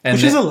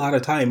 Which is a lot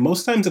of time.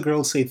 Most times the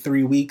girls say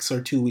 3 weeks or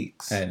 2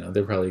 weeks. I know,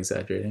 they're probably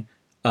exaggerating.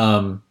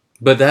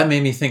 But that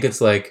made me think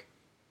it's like,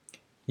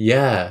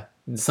 yeah,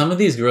 some of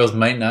these girls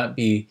might not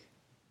be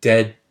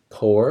dead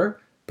poor,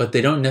 but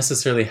they don't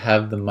necessarily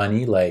have the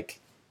money like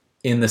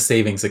in the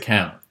savings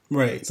account.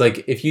 Right. It's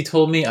like if you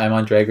told me I'm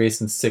on Drag Race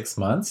in 6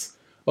 months,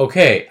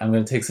 okay, I'm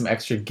going to take some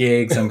extra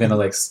gigs. I'm going to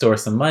like store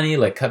some money,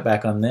 like cut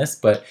back on this.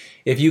 But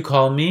if you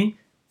call me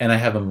and I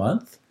have a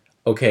month,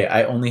 okay,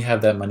 I only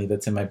have that money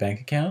that's in my bank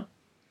account.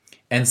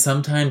 And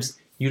sometimes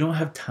you don't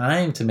have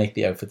time to make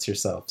the outfits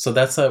yourself. So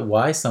that's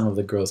why some of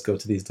the girls go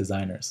to these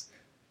designers.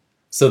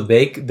 So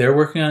they're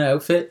working on an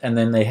outfit and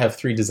then they have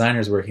 3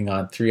 designers working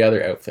on 3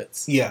 other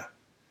outfits. Yeah.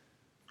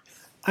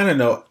 I don't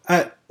know.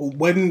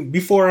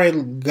 Before I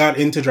got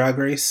into Drag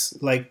Race,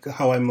 like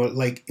how I'm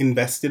like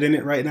invested in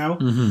it right now,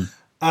 mm-hmm.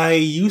 I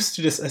used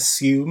to just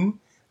assume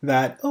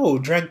that,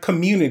 drag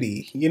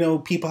community,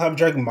 people have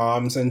drag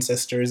moms and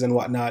sisters and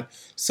whatnot.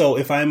 So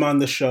if I'm on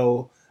the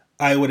show,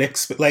 I would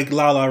expect, like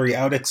Lalaurie,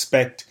 I would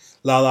expect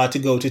Lala to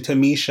go to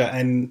Tamisha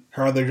and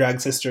her other drag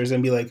sisters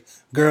and be like,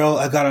 girl,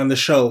 I got on the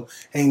show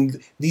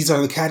and these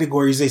are the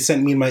categories they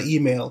sent me in my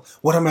email.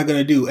 What am I going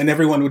to do? And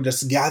everyone would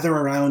just gather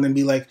around and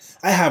be like,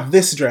 I have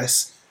this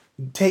dress.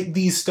 Take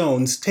these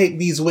stones. Take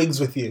these wigs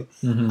with you.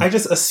 Mm-hmm. I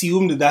just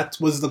assumed that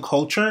was the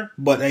culture,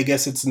 but I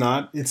guess it's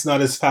not. It's not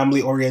as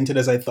family oriented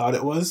as I thought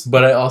it was.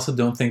 But I also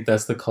don't think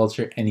that's the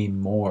culture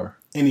anymore.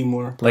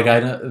 Probably. Like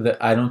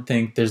I don't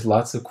think there's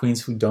lots of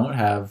queens who don't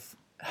have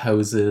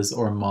houses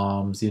or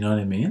moms, you know what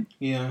I mean?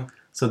 Yeah.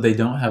 So they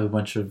don't have a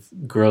bunch of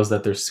girls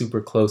that they're super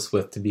close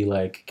with to be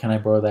like, can I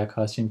borrow that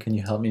costume? Can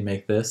you help me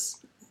make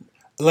this?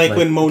 Like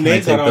when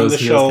Monet got on the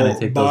show,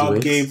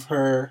 Bob gave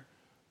her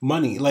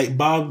money. Like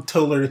Bob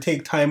told her to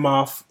take time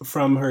off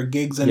from her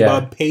gigs and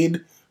Bob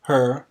paid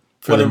her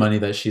for the money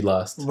that she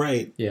lost.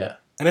 Right. Yeah.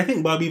 And I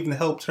think Bob even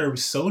helped her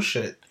sew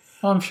shit.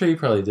 Oh, I'm sure he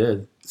probably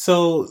did.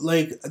 So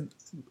like,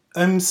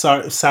 I'm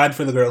sad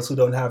for the girls who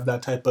don't have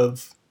that type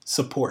of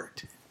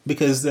support.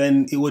 Because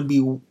then it would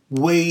be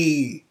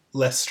way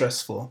less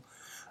stressful.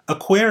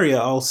 Aquaria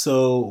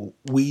also,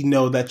 we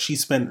know that she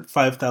spent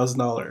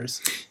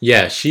 $5,000.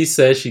 Yeah, she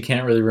says she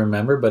can't really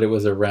remember, but it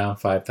was around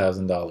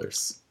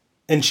 $5,000.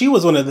 And she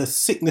was one of the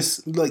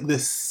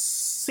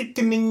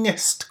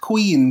sickeningest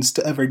queens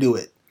to ever do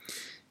it.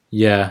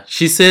 Yeah,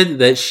 she said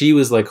that she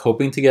was like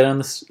hoping to get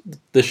on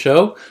the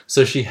show,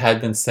 so she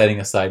had been setting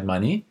aside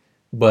money,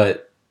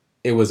 but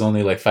it was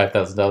only like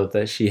 $5,000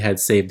 that she had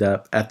saved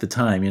up at the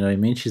time. You know what I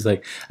mean? She's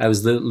like, I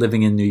was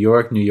living in New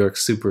York. New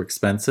York's super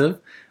expensive.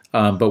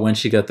 But when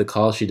she got the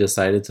call, she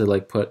decided to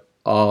like put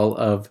all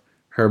of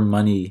her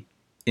money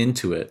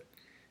into it.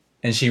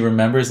 And she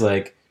remembers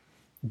like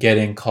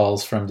getting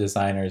calls from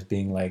designers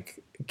being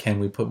like, can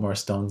we put more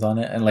stones on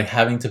it? And like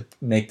having to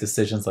make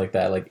decisions like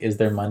that. Like, is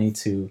there money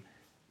to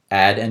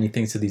add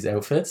anything to these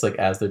outfits? Like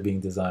as they're being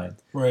designed.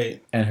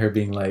 Right. And her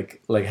being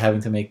like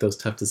having to make those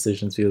tough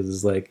decisions because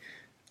it's like,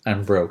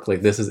 I'm broke.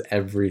 Like, this is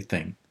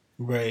everything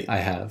right. I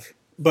have.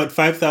 But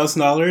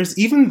 $5,000,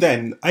 even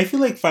then, I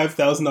feel like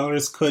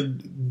 $5,000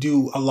 could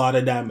do a lot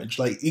of damage.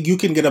 Like, you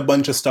can get a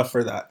bunch of stuff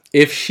for that.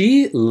 If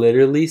she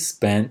literally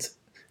spent...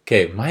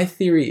 Okay, my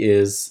theory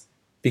is...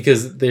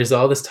 Because there's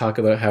all this talk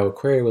about how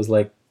Aquaria was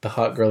like the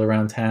hot girl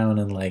around town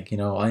and like, you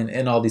know,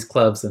 in all these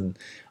clubs and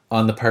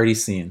on the party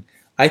scene.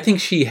 I think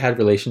she had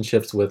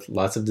relationships with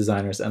lots of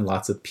designers and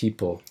lots of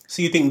people.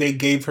 So you think they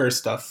gave her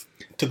stuff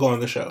to go on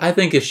the show? I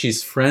think if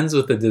she's friends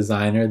with a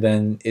designer,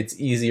 then it's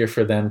easier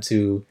for them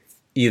to...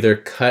 either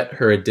cut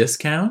her a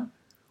discount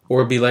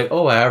or be like,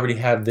 oh, I already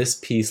have this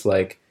piece,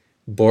 like,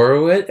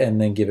 borrow it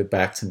and then give it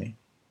back to me.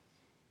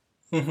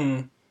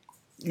 Mm-hmm.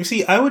 You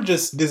see, I would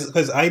just,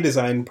 because I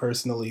design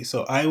personally,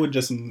 so I would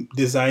just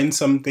design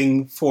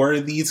something for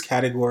these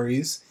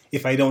categories,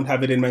 if I don't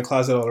have it in my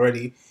closet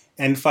already,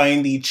 and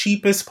find the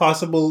cheapest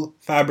possible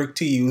fabric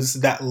to use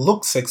that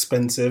looks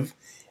expensive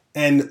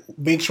and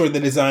make sure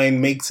the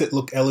design makes it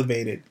look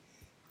elevated.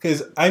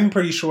 Because I'm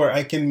pretty sure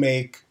I can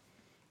make...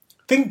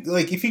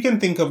 if you can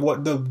think of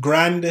what the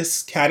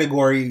grandest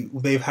category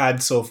they've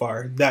had so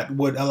far, that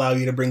would allow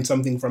you to bring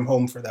something from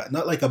home for that.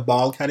 Not like a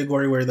ball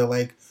category where they're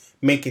like,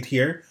 make it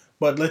here.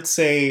 But let's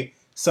say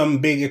some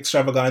big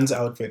extravaganza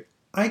outfit.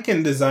 I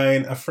can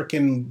design a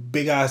freaking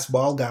big ass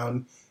ball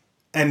gown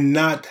and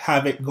not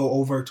have it go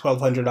over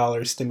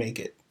 $1,200 to make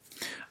it.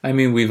 I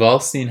mean, we've all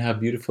seen how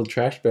beautiful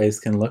trash bags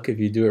can look if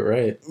you do it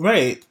right.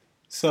 Right.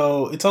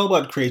 So it's all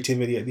about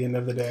creativity at the end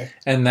of the day.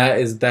 And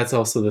that's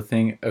also the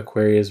thing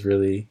Aquaria is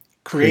really...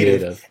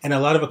 creative. And a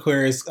lot of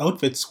Aquaria's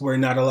outfits were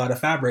not a lot of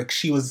fabric.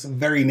 She was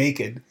very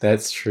naked.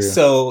 That's true.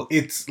 So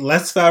it's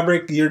less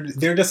fabric.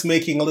 They're just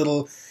making a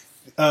little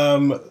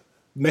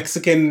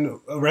Mexican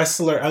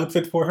wrestler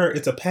outfit for her.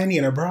 It's a panty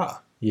and a bra.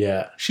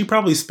 Yeah. She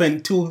probably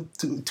spent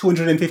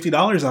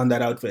 $250 on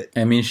that outfit.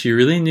 I mean, she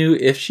really knew,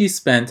 if she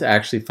spent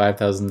actually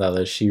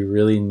 $5,000, she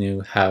really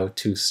knew how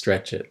to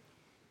stretch it.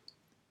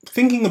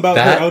 Thinking about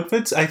her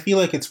outfits, I feel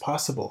like it's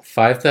possible.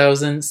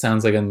 $5,000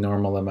 sounds like a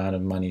normal amount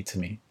of money to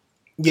me.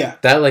 Yeah.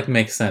 That, like,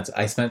 makes sense.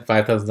 I spent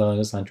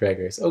 $5,000 on Drag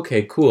Race.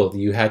 Okay, cool.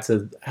 You had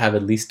to have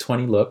at least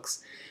 20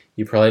 looks.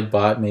 You probably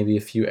bought maybe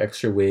a few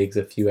extra wigs,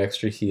 a few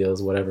extra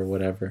heels, whatever.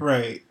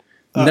 Right.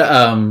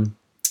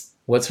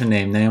 What's her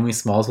name? Naomi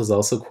Smalls was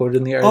also quoted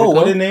in the article. Oh,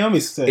 what did Naomi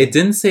say? It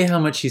didn't say how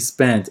much she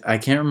spent. I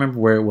can't remember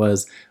where it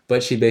was,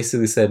 but she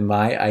basically said,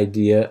 my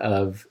idea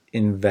of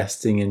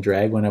investing in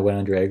drag when I went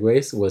on Drag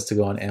Race was to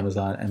go on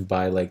Amazon and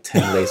buy, like,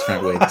 10 lace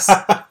front wigs.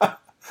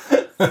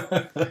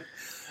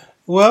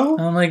 Well,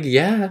 I'm like,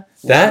 yeah,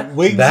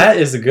 that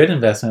is a good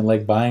investment,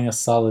 like buying a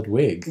solid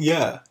wig.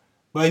 Yeah.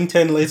 Buying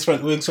 10 lace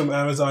front wigs from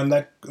Amazon,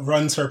 that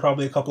runs her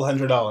probably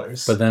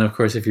 $200. But then, of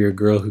course, if you're a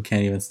girl who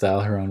can't even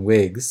style her own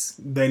wigs,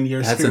 then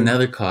that's screwed.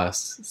 Another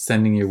cost,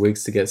 sending your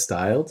wigs to get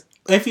styled.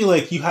 I feel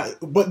like you have...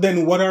 But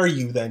then what are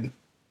you then?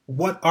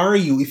 What are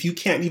you? If you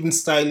can't even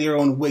style your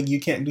own wig,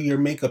 you can't do your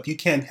makeup, you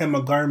can't hem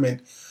a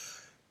garment.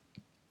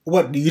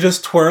 What, do you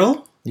just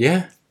twirl?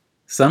 Yeah.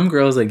 Some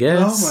girls, I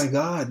guess. Oh my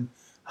God.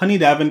 Honey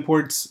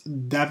Davenport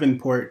spent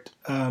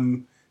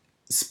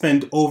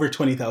over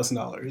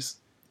 $20,000.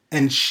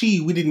 And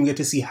we didn't get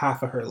to see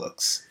half of her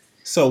looks.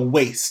 So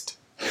waste.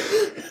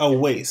 A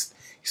waste.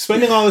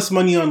 Spending all this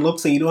money on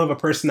looks and you don't have a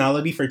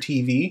personality for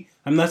TV.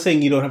 I'm not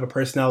saying you don't have a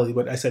personality,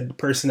 but I said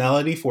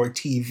personality for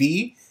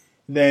TV.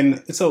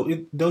 Then,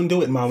 don't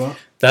do it, mama.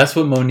 That's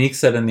what Monique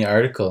said in the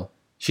article.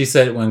 She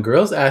said, when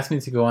girls ask me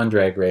to go on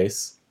Drag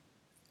Race,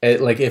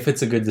 if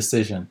it's a good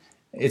decision,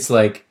 it's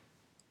like,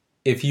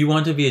 if you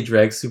want to be a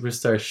drag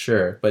superstar,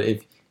 sure. But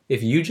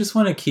if you just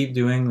want to keep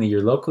doing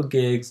your local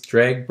gigs,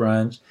 drag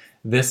brunch,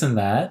 this and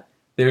that,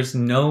 there's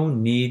no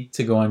need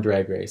to go on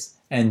Drag Race.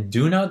 And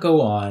do not go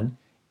on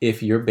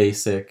if you're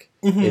basic,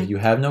 if you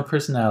have no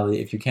personality,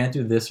 if you can't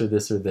do this or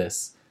this or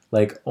this.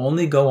 Like,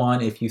 only go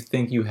on if you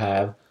think you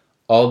have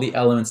all the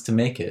elements to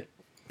make it.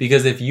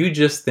 Because if you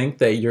just think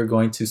that you're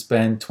going to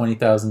spend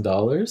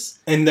 $20,000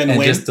 and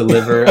just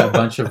deliver a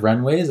bunch of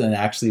runways and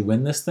actually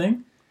win this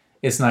thing,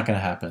 it's not going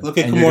to happen. Look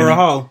at Kimora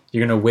Hall.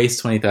 You're going to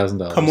waste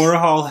 $20,000. Kimora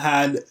Hall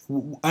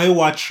I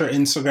watched her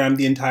Instagram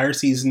the entire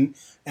season,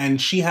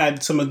 and she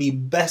had some of the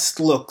best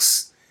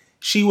looks.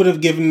 She would have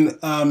given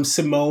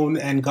Simone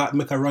and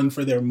Gottmik a run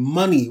for their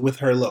money with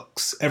her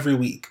looks every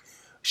week.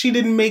 She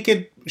didn't make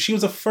it. She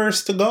was the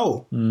first to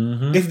go.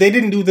 Mm-hmm. If they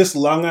didn't do this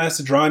long-ass,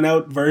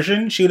 drawn-out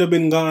version, she would have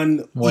been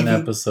gone one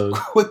episode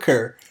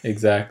quicker.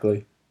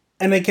 Exactly.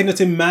 And I cannot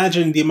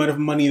imagine the amount of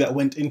money that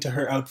went into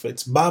her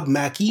outfits. Bob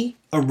Mackie?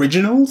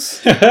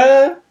 Originals?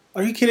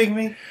 Are you kidding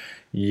me?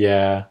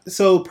 Yeah.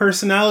 So,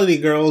 personality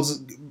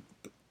girls,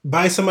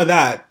 buy some of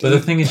that. But the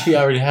thing is, she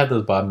already had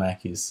those Bob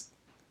Mackies.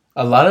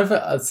 A lot of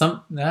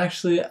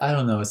actually, I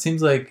don't know. It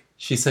seems like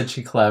she said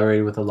she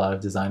collaborated with a lot of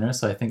designers,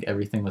 so I think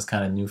everything was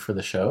kind of new for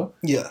the show.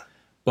 Yeah.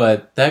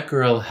 But that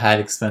girl had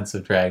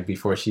expensive drag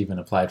before she even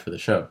applied for the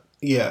show.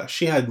 Yeah,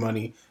 she had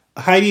money.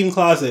 Heidi in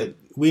Closet,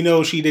 we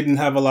know she didn't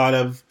have a lot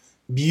of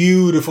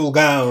beautiful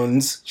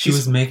gowns. She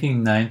was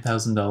making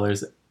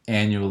 $9,000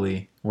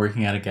 annually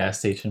working at a gas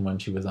station when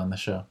she was on the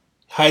show.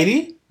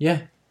 Heidi?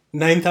 Yeah.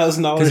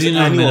 $9,000 because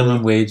annually.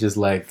 minimum wage is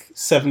like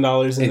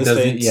 $7 in the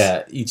States.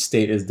 Yeah, each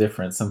state is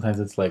different. Sometimes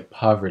it's like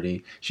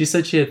poverty. She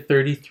said she had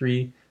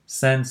 33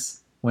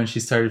 cents when she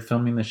started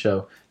filming the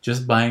show.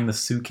 Just buying the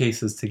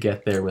suitcases to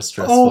get there was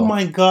stressful. Oh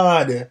my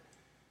god!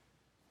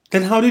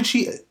 Then how did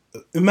she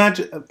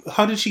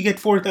How did she get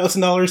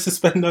 $4,000 to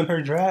spend on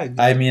her drag?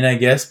 I mean, I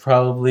guess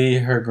probably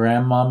her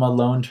grandmama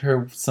loaned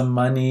her some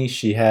money.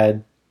 She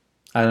had,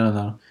 I don't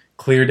know,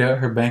 cleared out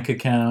her bank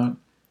account.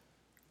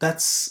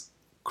 That's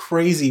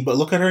crazy, but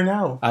look at her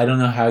now. I don't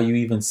know how you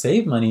even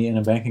save money in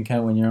a bank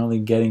account when you're only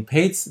getting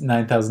paid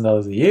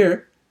 $9,000 a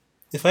year.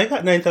 If I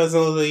got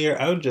 $9,000 a year,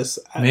 I would just...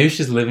 Maybe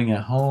she's living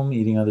at home,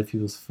 eating other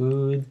people's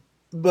food.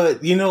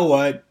 But you know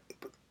what?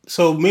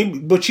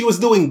 But she was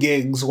doing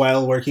gigs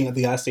while working at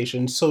the gas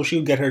station, so she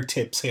would get her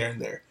tips here and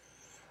there.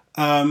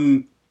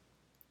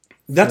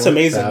 That's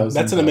amazing.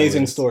 That's an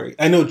amazing story.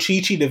 I know Chi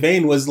Chi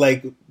DeVayne was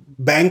like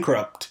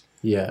bankrupt.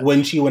 Yeah.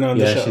 When she went on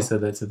the show. Yeah, she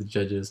said that to the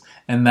judges.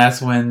 And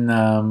that's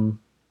when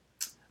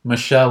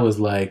Michelle was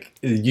like,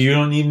 you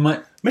don't need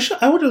money. Michelle,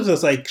 I would have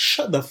just like,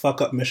 shut the fuck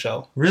up,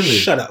 Michelle. Really?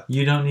 Shut up.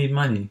 You don't need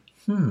money.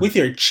 With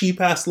your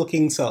cheap-ass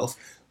looking self.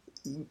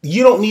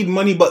 You don't need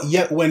money, but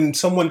yet when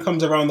someone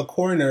comes around the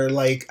corner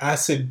like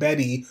Acid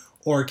Betty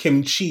or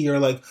Kim Chi, you're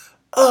like,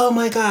 oh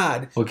my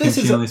god. Well, Kim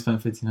Chi only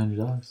spent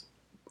 $1,500.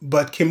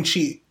 But Kim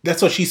Chi,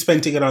 that's what she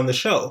spent to get on the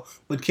show.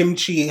 But Kim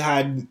Chi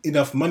had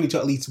enough money to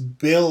at least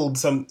build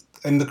some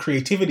and the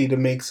creativity to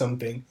make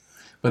something.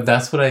 But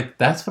that's what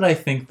I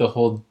think the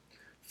whole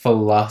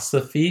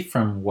philosophy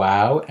from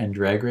WoW and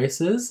Drag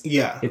Race is.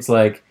 Yeah. It's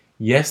like,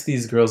 yes,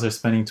 these girls are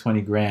spending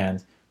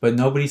 $20,000, but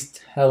nobody's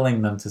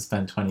telling them to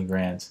spend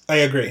 $20,000. I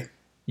agree.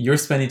 You're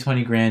spending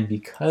 $20,000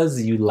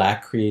 because you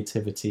lack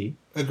creativity.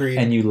 Agreed.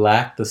 And you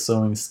lack the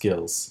sewing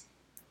skills.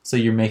 So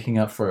you're making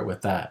up for it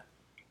with that.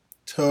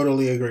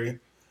 Totally agree.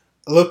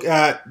 Look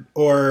at,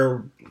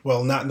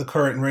 not in the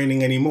current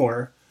reigning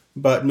anymore,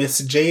 but Miss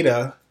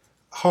Jada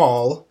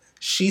Hall,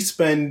 she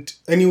spent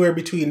anywhere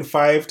between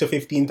 $5,000 to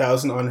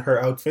 $15,000 on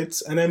her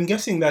outfits, and I'm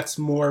guessing that's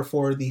more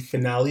for the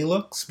finale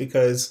looks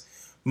because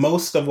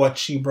most of what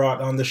she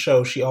brought on the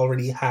show she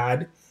already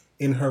had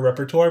in her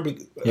repertoire.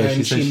 Yeah, and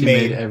she said she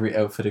made every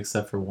outfit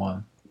except for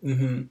one.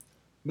 Mm-hmm.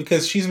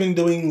 Because she's been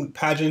doing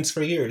pageants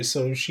for years,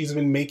 so she's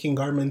been making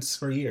garments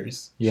for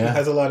years. Yeah. She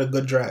has a lot of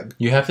good drag.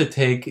 You have to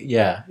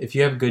if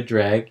you have good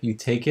drag, you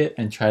take it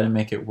and try to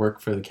make it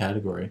work for the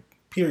category.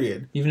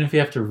 Period. Even if you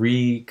have to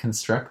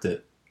reconstruct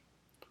it.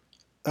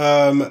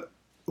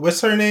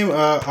 What's her name?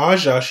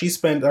 Aja. She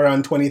spent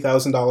around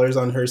 $20,000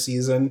 on her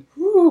season.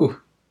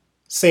 Woo.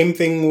 Same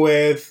thing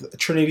with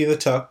Trinity the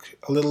Tuck,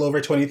 a little over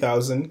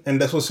 $20,000,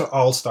 and this was for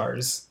All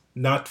Stars,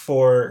 not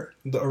for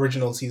the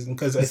original season.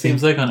 Because it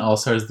seems like on All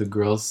Stars the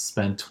girls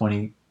spent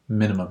 $20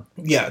 minimum.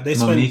 Yeah,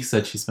 Monique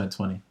said she spent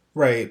 $20.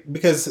 Right,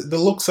 because the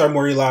looks are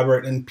more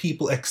elaborate and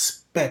people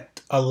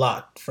expect a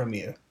lot from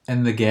you.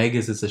 And the gag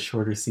is it's a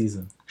shorter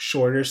season.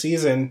 Shorter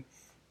season.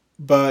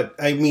 But,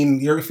 I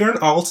mean, if you're an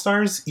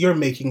All-Stars, you're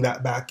making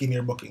that back in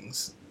your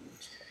bookings.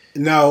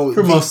 Now,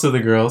 for most of the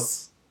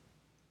girls.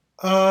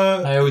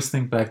 I always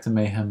think back to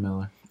Mayhem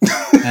Miller.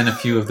 And a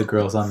few of the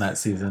girls on that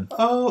season.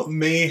 Oh,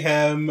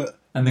 Mayhem.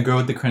 And the girl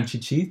with the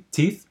crunchy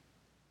teeth.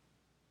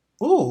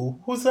 Ooh,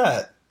 who's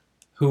that?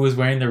 Who was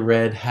wearing the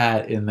red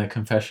hat in the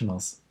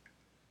confessionals.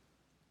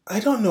 I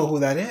don't know who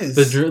that is.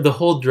 The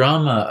whole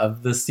drama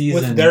of the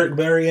season. With Derek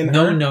Barry and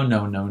her? No,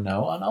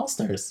 on All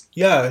Stars.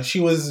 Yeah, she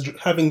was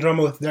having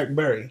drama with Derek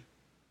Barry.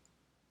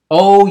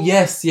 Oh,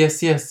 yes,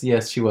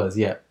 she was,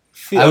 yeah.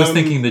 I was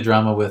thinking the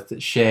drama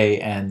with Shay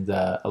and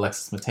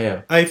Alexis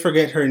Mateo. I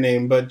forget her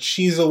name, but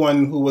she's the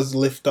one who was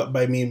lifted up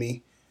by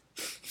Mimi.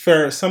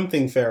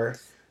 Farrah.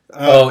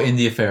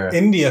 India Farrah.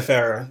 India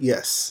Farrah,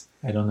 yes.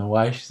 I don't know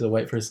why she's a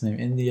white person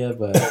named India,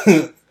 but...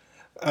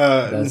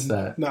 that's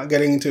that. Not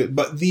getting into it.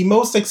 But the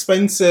most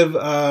expensive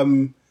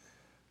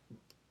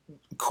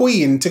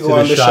queen to go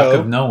on the show. To the shock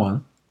of no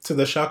one. To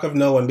the shock of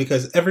no one,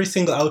 because every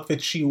single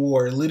outfit she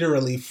wore,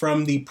 literally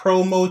from the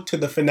promo to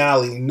the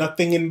finale,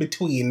 nothing in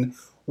between,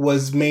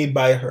 was made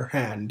by her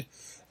hand.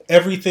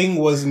 Everything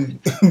was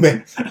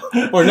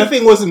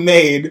nothing was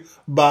made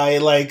by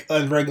like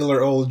a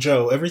regular old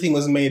Joe. Everything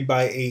was made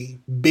by a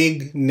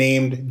big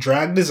named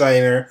drag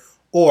designer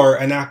or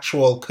an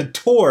actual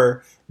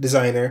couture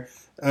designer.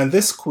 And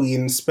this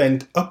queen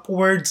spent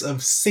upwards of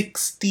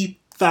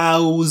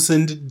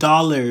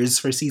 $60,000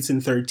 for season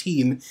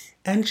 13,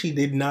 and she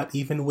did not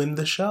even win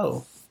the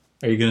show.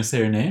 Are you going to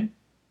say her name?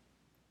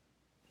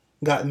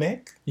 Got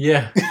Mick?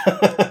 Yeah.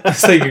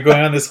 So you're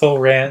going on this whole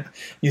rant.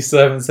 You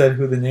still haven't said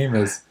who the name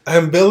is.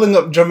 I'm building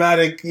up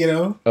dramatic,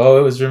 Oh,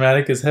 it was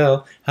dramatic as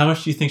hell. How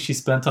much do you think she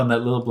spent on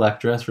that little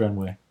black dress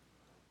runway?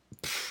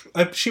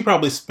 She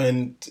probably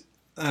spent,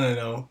 I don't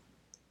know,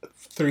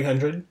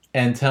 $300.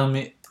 And tell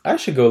me... I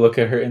should go look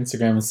at her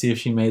Instagram and see if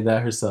she made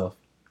that herself.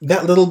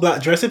 That little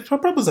black dress, it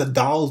probably was a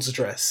doll's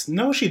dress.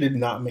 No, she did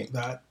not make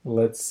that.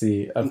 Let's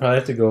see. I probably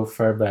have to go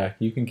far back.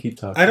 You can keep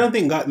talking. I don't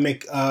think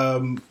Gottmik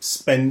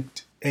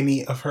spent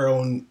any of her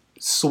own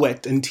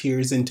sweat and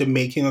tears into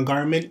making a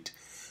garment.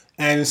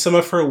 And some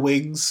of her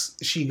wigs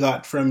she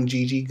got from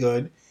Gigi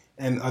Good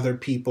and other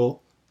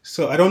people.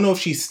 So I don't know if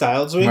she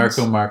styles wigs.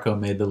 Marco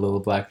made the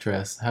little black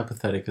dress. How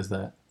pathetic is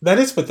that? That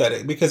is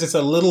pathetic because it's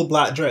a little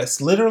black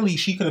dress. Literally,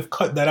 she could have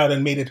cut that out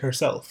and made it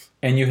herself.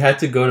 And you had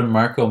to go to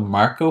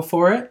Marco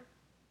for it?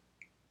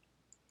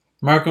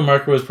 Marco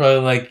was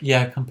probably like,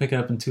 yeah, come pick it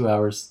up in 2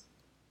 hours.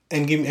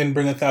 And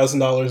bring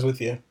 $1,000 with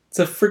you. It's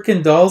a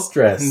freaking doll's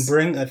dress. And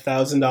bring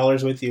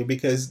 $1,000 with you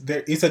because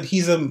he said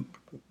he's a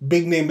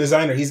big name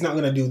designer. He's not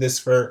going to do this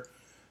for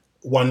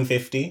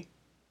 $150.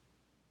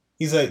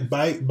 He's like,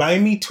 buy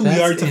me 2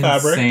 yards of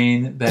fabric. That's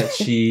insane that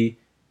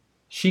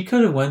she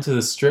could have went to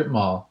the strip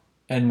mall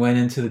and went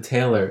into the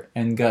tailor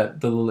and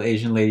got the little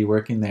Asian lady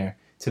working there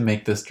to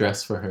make this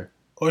dress for her.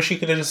 Or she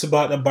could have just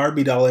bought a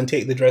Barbie doll and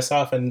take the dress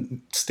off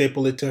and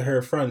staple it to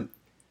her front.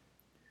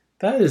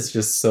 That is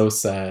just so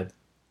sad.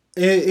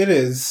 It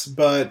is,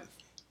 but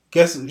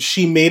guess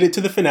she made it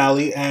to the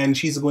finale and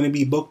she's going to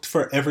be booked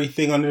for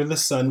everything under the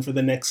sun for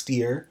the next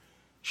year.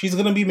 She's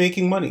going to be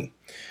making money.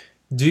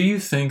 Do you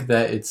think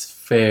that it's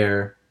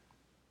fair,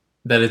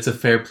 that it's a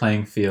fair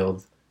playing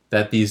field,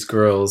 that these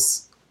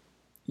girls,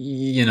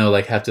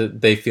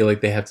 they feel like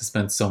they have to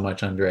spend so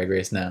much on Drag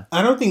Race now?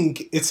 I don't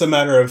think it's a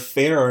matter of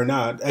fair or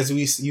not. As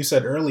you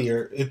said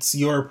earlier, it's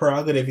your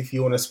prerogative if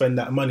you want to spend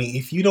that money.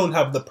 If you don't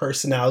have the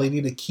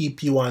personality to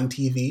keep you on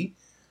TV,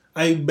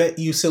 I bet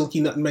you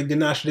Silky Nutmeg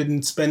Ganache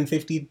didn't spend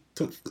 $50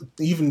 to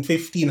even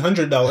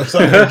 $1,500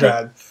 on her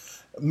drag.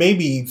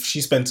 Maybe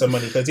she spent some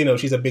money because,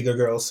 she's a bigger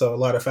girl, so a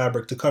lot of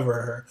fabric to cover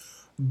her.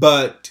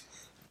 But,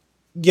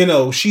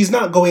 she's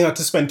not going out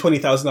to spend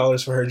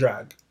 $20,000 for her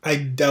drag. I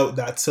doubt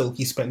that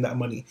Silky spent that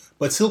money.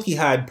 But Silky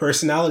had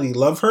personality.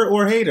 Love her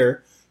or hate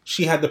her,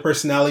 she had the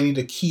personality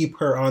to keep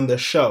her on the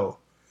show.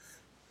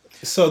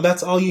 So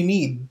that's all you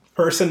need.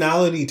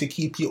 Personality to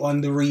keep you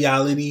on the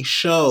reality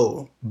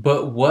show.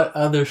 But what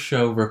other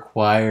show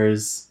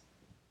requires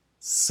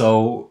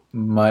so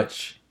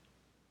much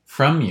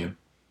from you?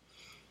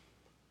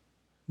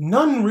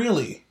 None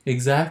really.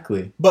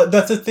 Exactly. But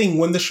that's the thing.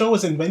 When the show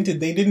was invented,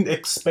 they didn't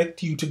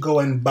expect you to go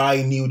and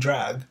buy new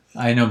drag.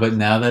 I know, but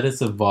now that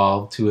it's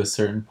evolved to a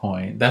certain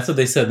point, that's what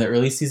they said in the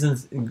early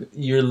seasons.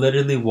 You're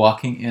literally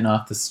walking in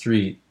off the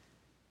street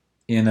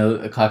in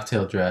a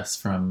cocktail dress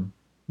from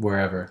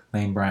wherever,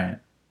 Lane Bryant.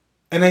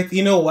 And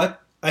you know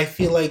what? I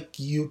feel like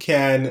you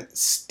can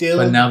still...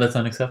 But now that's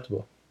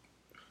unacceptable.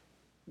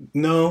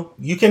 No,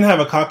 you can have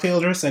a cocktail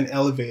dress and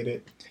elevate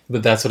it.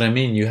 But that's what I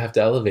mean. You have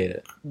to elevate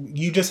it.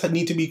 You just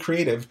need to be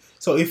creative.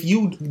 So if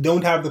you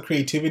don't have the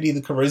creativity,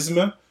 the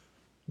charisma,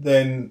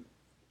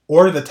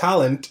 or the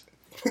talent,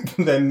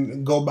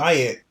 then go buy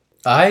it.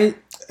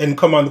 And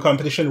come on the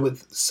competition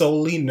with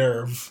solely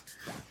nerve.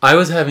 I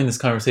was having this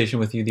conversation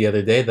with you the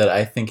other day that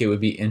I think it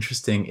would be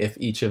interesting if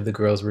each of the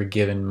girls were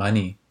given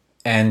money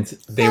and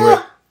they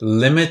were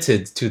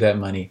limited to that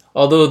money.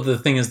 Although the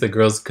thing is the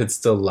girls could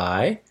still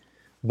lie,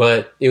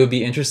 but it would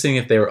be interesting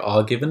if they were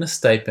all given a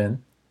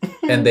stipend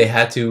and they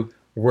had to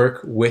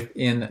work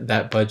within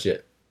that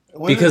budget.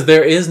 Because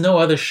there is no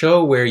other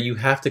show where you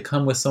have to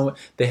come with someone.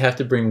 They have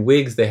to bring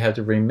wigs, they have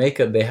to bring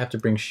makeup, they have to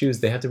bring shoes,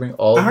 they have to bring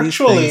all these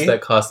things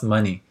that cost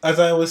money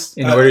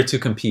in order to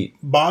compete.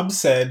 Bob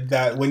said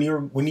that when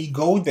you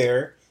go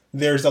there,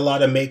 there's a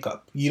lot of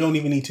makeup. You don't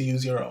even need to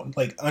use your own.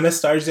 Like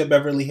Anastasia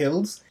Beverly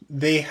Hills,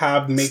 they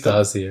have makeup.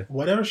 Stasia.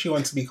 Whatever she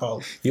wants to be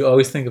called. You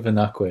always think of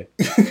Inakwe.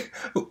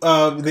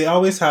 They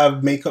always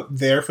have makeup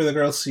there for the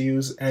girls to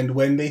use. And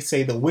when they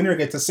say the winner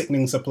gets a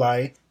sickening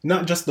supply,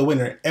 not just the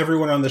winner,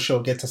 everyone on the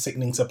show gets a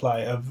sickening supply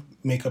of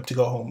makeup to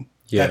go home.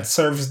 Yeah. That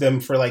serves them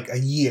for like a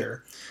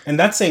year. And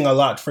that's saying a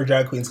lot for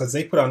drag queens because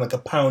they put on like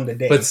 £1 a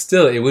day. But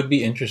still, it would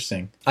be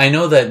interesting. I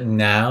know that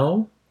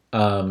now...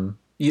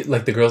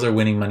 like the girls are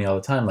winning money all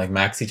the time, like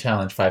Maxi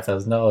Challenge,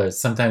 $5,000.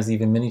 Sometimes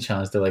even Mini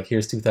Challenge, they're like,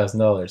 here's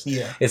 $2,000.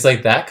 Yeah. It's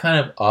like that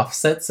kind of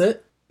offsets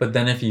it. But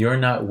then if you're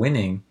not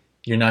winning,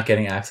 you're not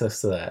getting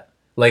access to that.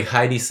 Like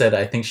Heidi said,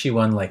 I think she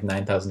won like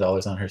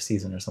 $9,000 on her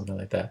season or something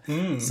like that.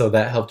 So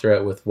that helped her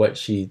out with what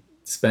she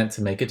spent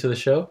to make it to the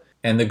show.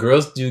 And the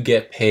girls do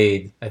get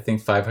paid, I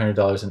think,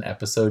 $500 an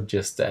episode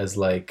just as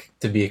like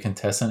to be a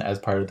contestant as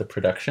part of the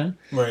production.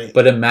 Right.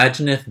 But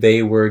imagine if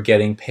they were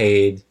getting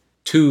paid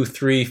 $2,000,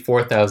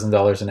 $3,000,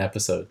 $4,000 an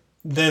episode.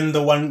 Then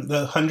the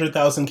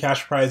 100,000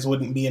 cash prize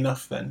wouldn't be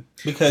enough then,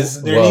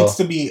 because there needs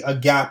to be a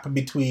gap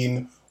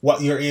between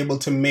what you're able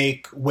to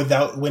make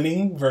without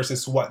winning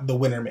versus what the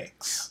winner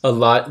makes.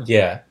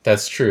 Yeah,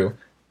 that's true.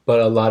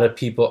 But a lot of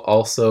people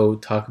also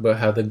talk about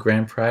how the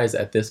grand prize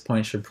at this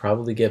point should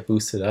probably get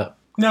boosted up.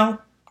 No.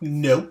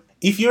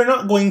 If you're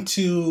not going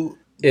to,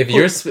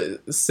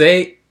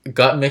 say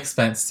Gottmik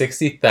spent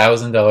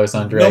 $60,000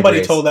 on Drag Race.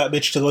 Nobody told that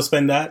bitch to go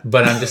spend that.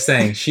 But I'm just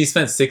saying, she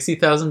spent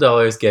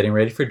 $60,000 getting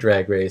ready for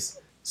Drag Race.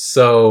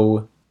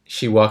 So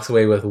she walks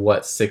away with,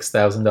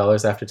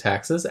 $6,000 after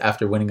taxes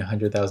after winning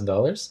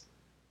 $100,000?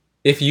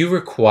 If you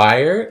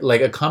require,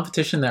 like a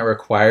competition that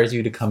requires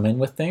you to come in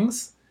with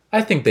things,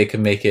 I think they could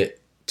make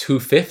it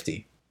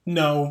 $250.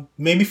 No,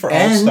 maybe for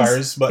All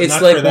Stars, but it's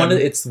not like for them.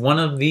 It's one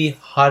of the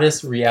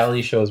hottest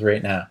reality shows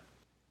right now.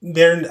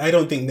 I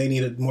don't think they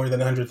needed more than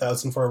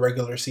 100,000 for a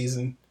regular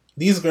season.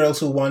 These girls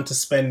who want to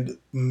spend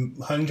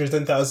hundreds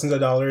and thousands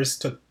of dollars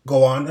to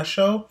go on a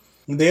show,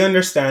 they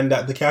understand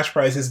that the cash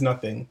prize is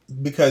nothing,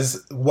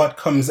 because what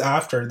comes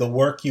after, the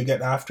work you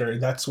get after,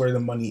 that's where the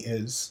money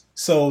is.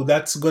 So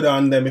that's good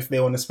on them if they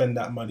want to spend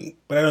that money.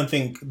 But I don't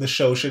think the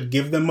show should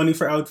give them money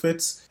for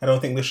outfits. I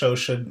don't think the show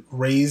should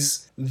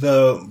raise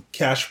the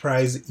cash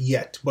prize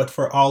yet. But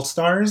for All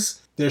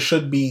Stars, there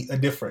should be a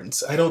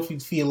difference. I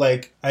don't feel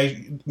like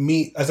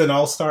as an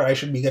all-star, I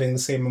should be getting the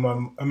same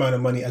amount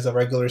of money as a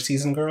regular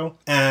season girl.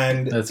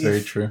 And that's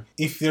very true.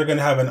 If you're going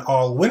to have an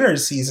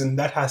all-winners season,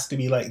 that has to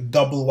be like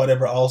double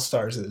whatever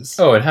All-Stars is.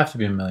 Oh, it'd have to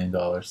be $1 million.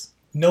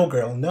 No,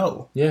 girl,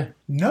 no. Yeah.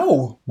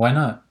 No. Why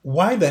not?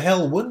 Why the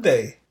hell would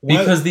they?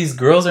 Because these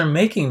girls are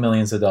making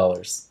millions of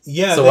dollars.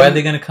 Yeah. So why are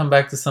they going to come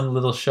back to some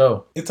little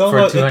show for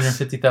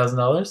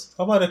 $250,000?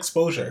 How about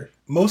exposure?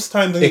 Most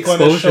times when you go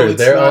on a show,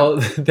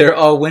 they're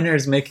all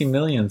winners making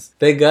millions.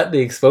 They got the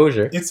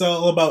exposure. It's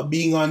all about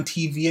being on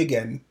TV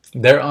again.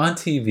 They're on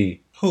TV.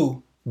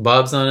 Who?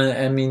 Bob's on an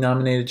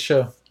Emmy-nominated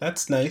show.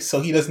 That's nice. So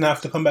he doesn't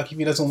have to come back if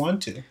he doesn't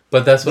want to.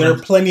 But that's what there are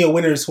plenty of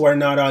winners who are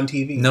not on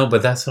TV. No,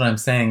 but that's what I'm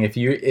saying.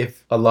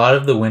 If a lot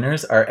of the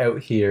winners are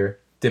out here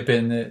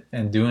dipping it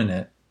and doing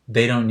it,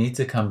 they don't need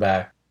to come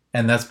back.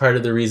 And that's part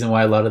of the reason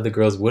why a lot of the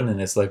girls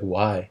wouldn't. It's like,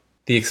 why?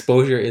 The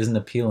exposure isn't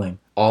appealing.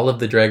 All of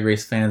the Drag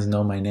Race fans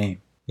know my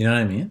name. You know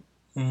what I mean?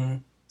 Mm-hmm.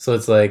 So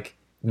it's like,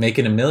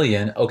 making $1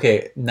 million,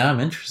 okay, now I'm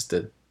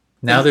interested.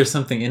 Now there's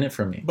something in it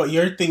for me. But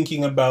you're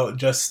thinking about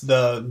just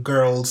the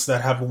girls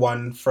that have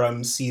won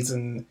from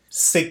season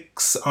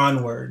 6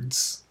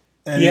 onwards.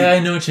 And yeah, I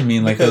know what you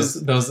mean. Like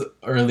those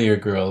earlier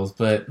girls,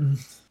 but...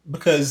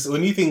 Because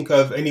when you think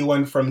of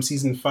anyone from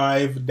season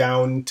 5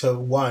 down to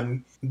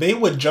 1, they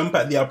would jump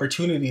at the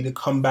opportunity to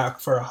come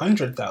back for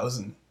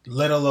 100,000,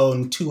 let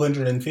alone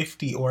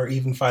 250 or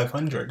even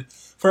 500.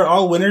 For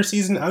all winner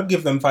season, I'd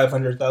give them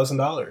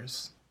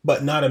 $500,000,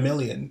 but not $1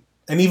 million.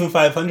 And even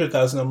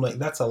 500,000, I'm like,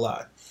 that's a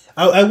lot.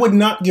 I would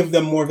not give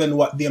them more than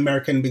what the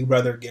American Big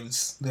Brother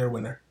gives their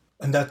winner,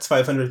 and that's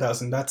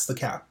 500,000. That's the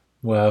cap.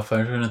 Wow,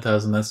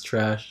 500,000. That's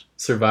trash.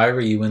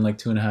 Survivor, you win like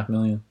 $2.5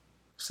 million.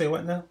 Say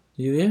what now?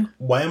 Yeah.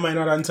 Why am I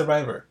not on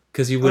Survivor?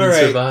 Because you wouldn't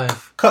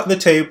survive. Cut the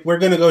tape. We're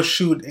gonna go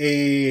shoot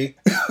a.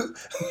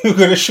 We're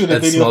gonna shoot a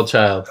video. Small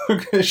child.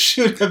 We're gonna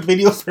shoot a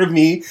video for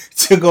me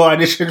to go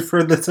audition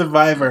for the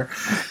Survivor.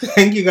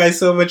 Thank you guys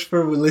so much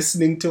for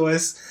listening to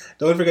us.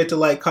 Don't forget to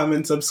like,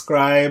 comment,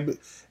 subscribe.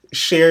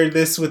 Share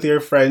this with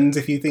your friends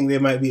if you think they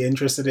might be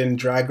interested in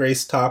Drag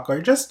Race talk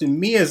or just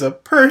me as a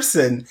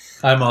person.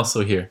 I'm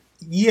also here.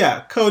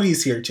 Yeah,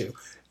 Cody's here too.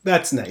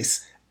 That's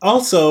nice.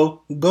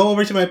 Also, go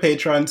over to my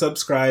Patreon,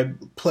 subscribe.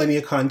 Plenty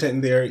of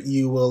content there.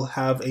 You will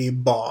have a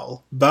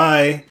ball.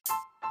 Bye.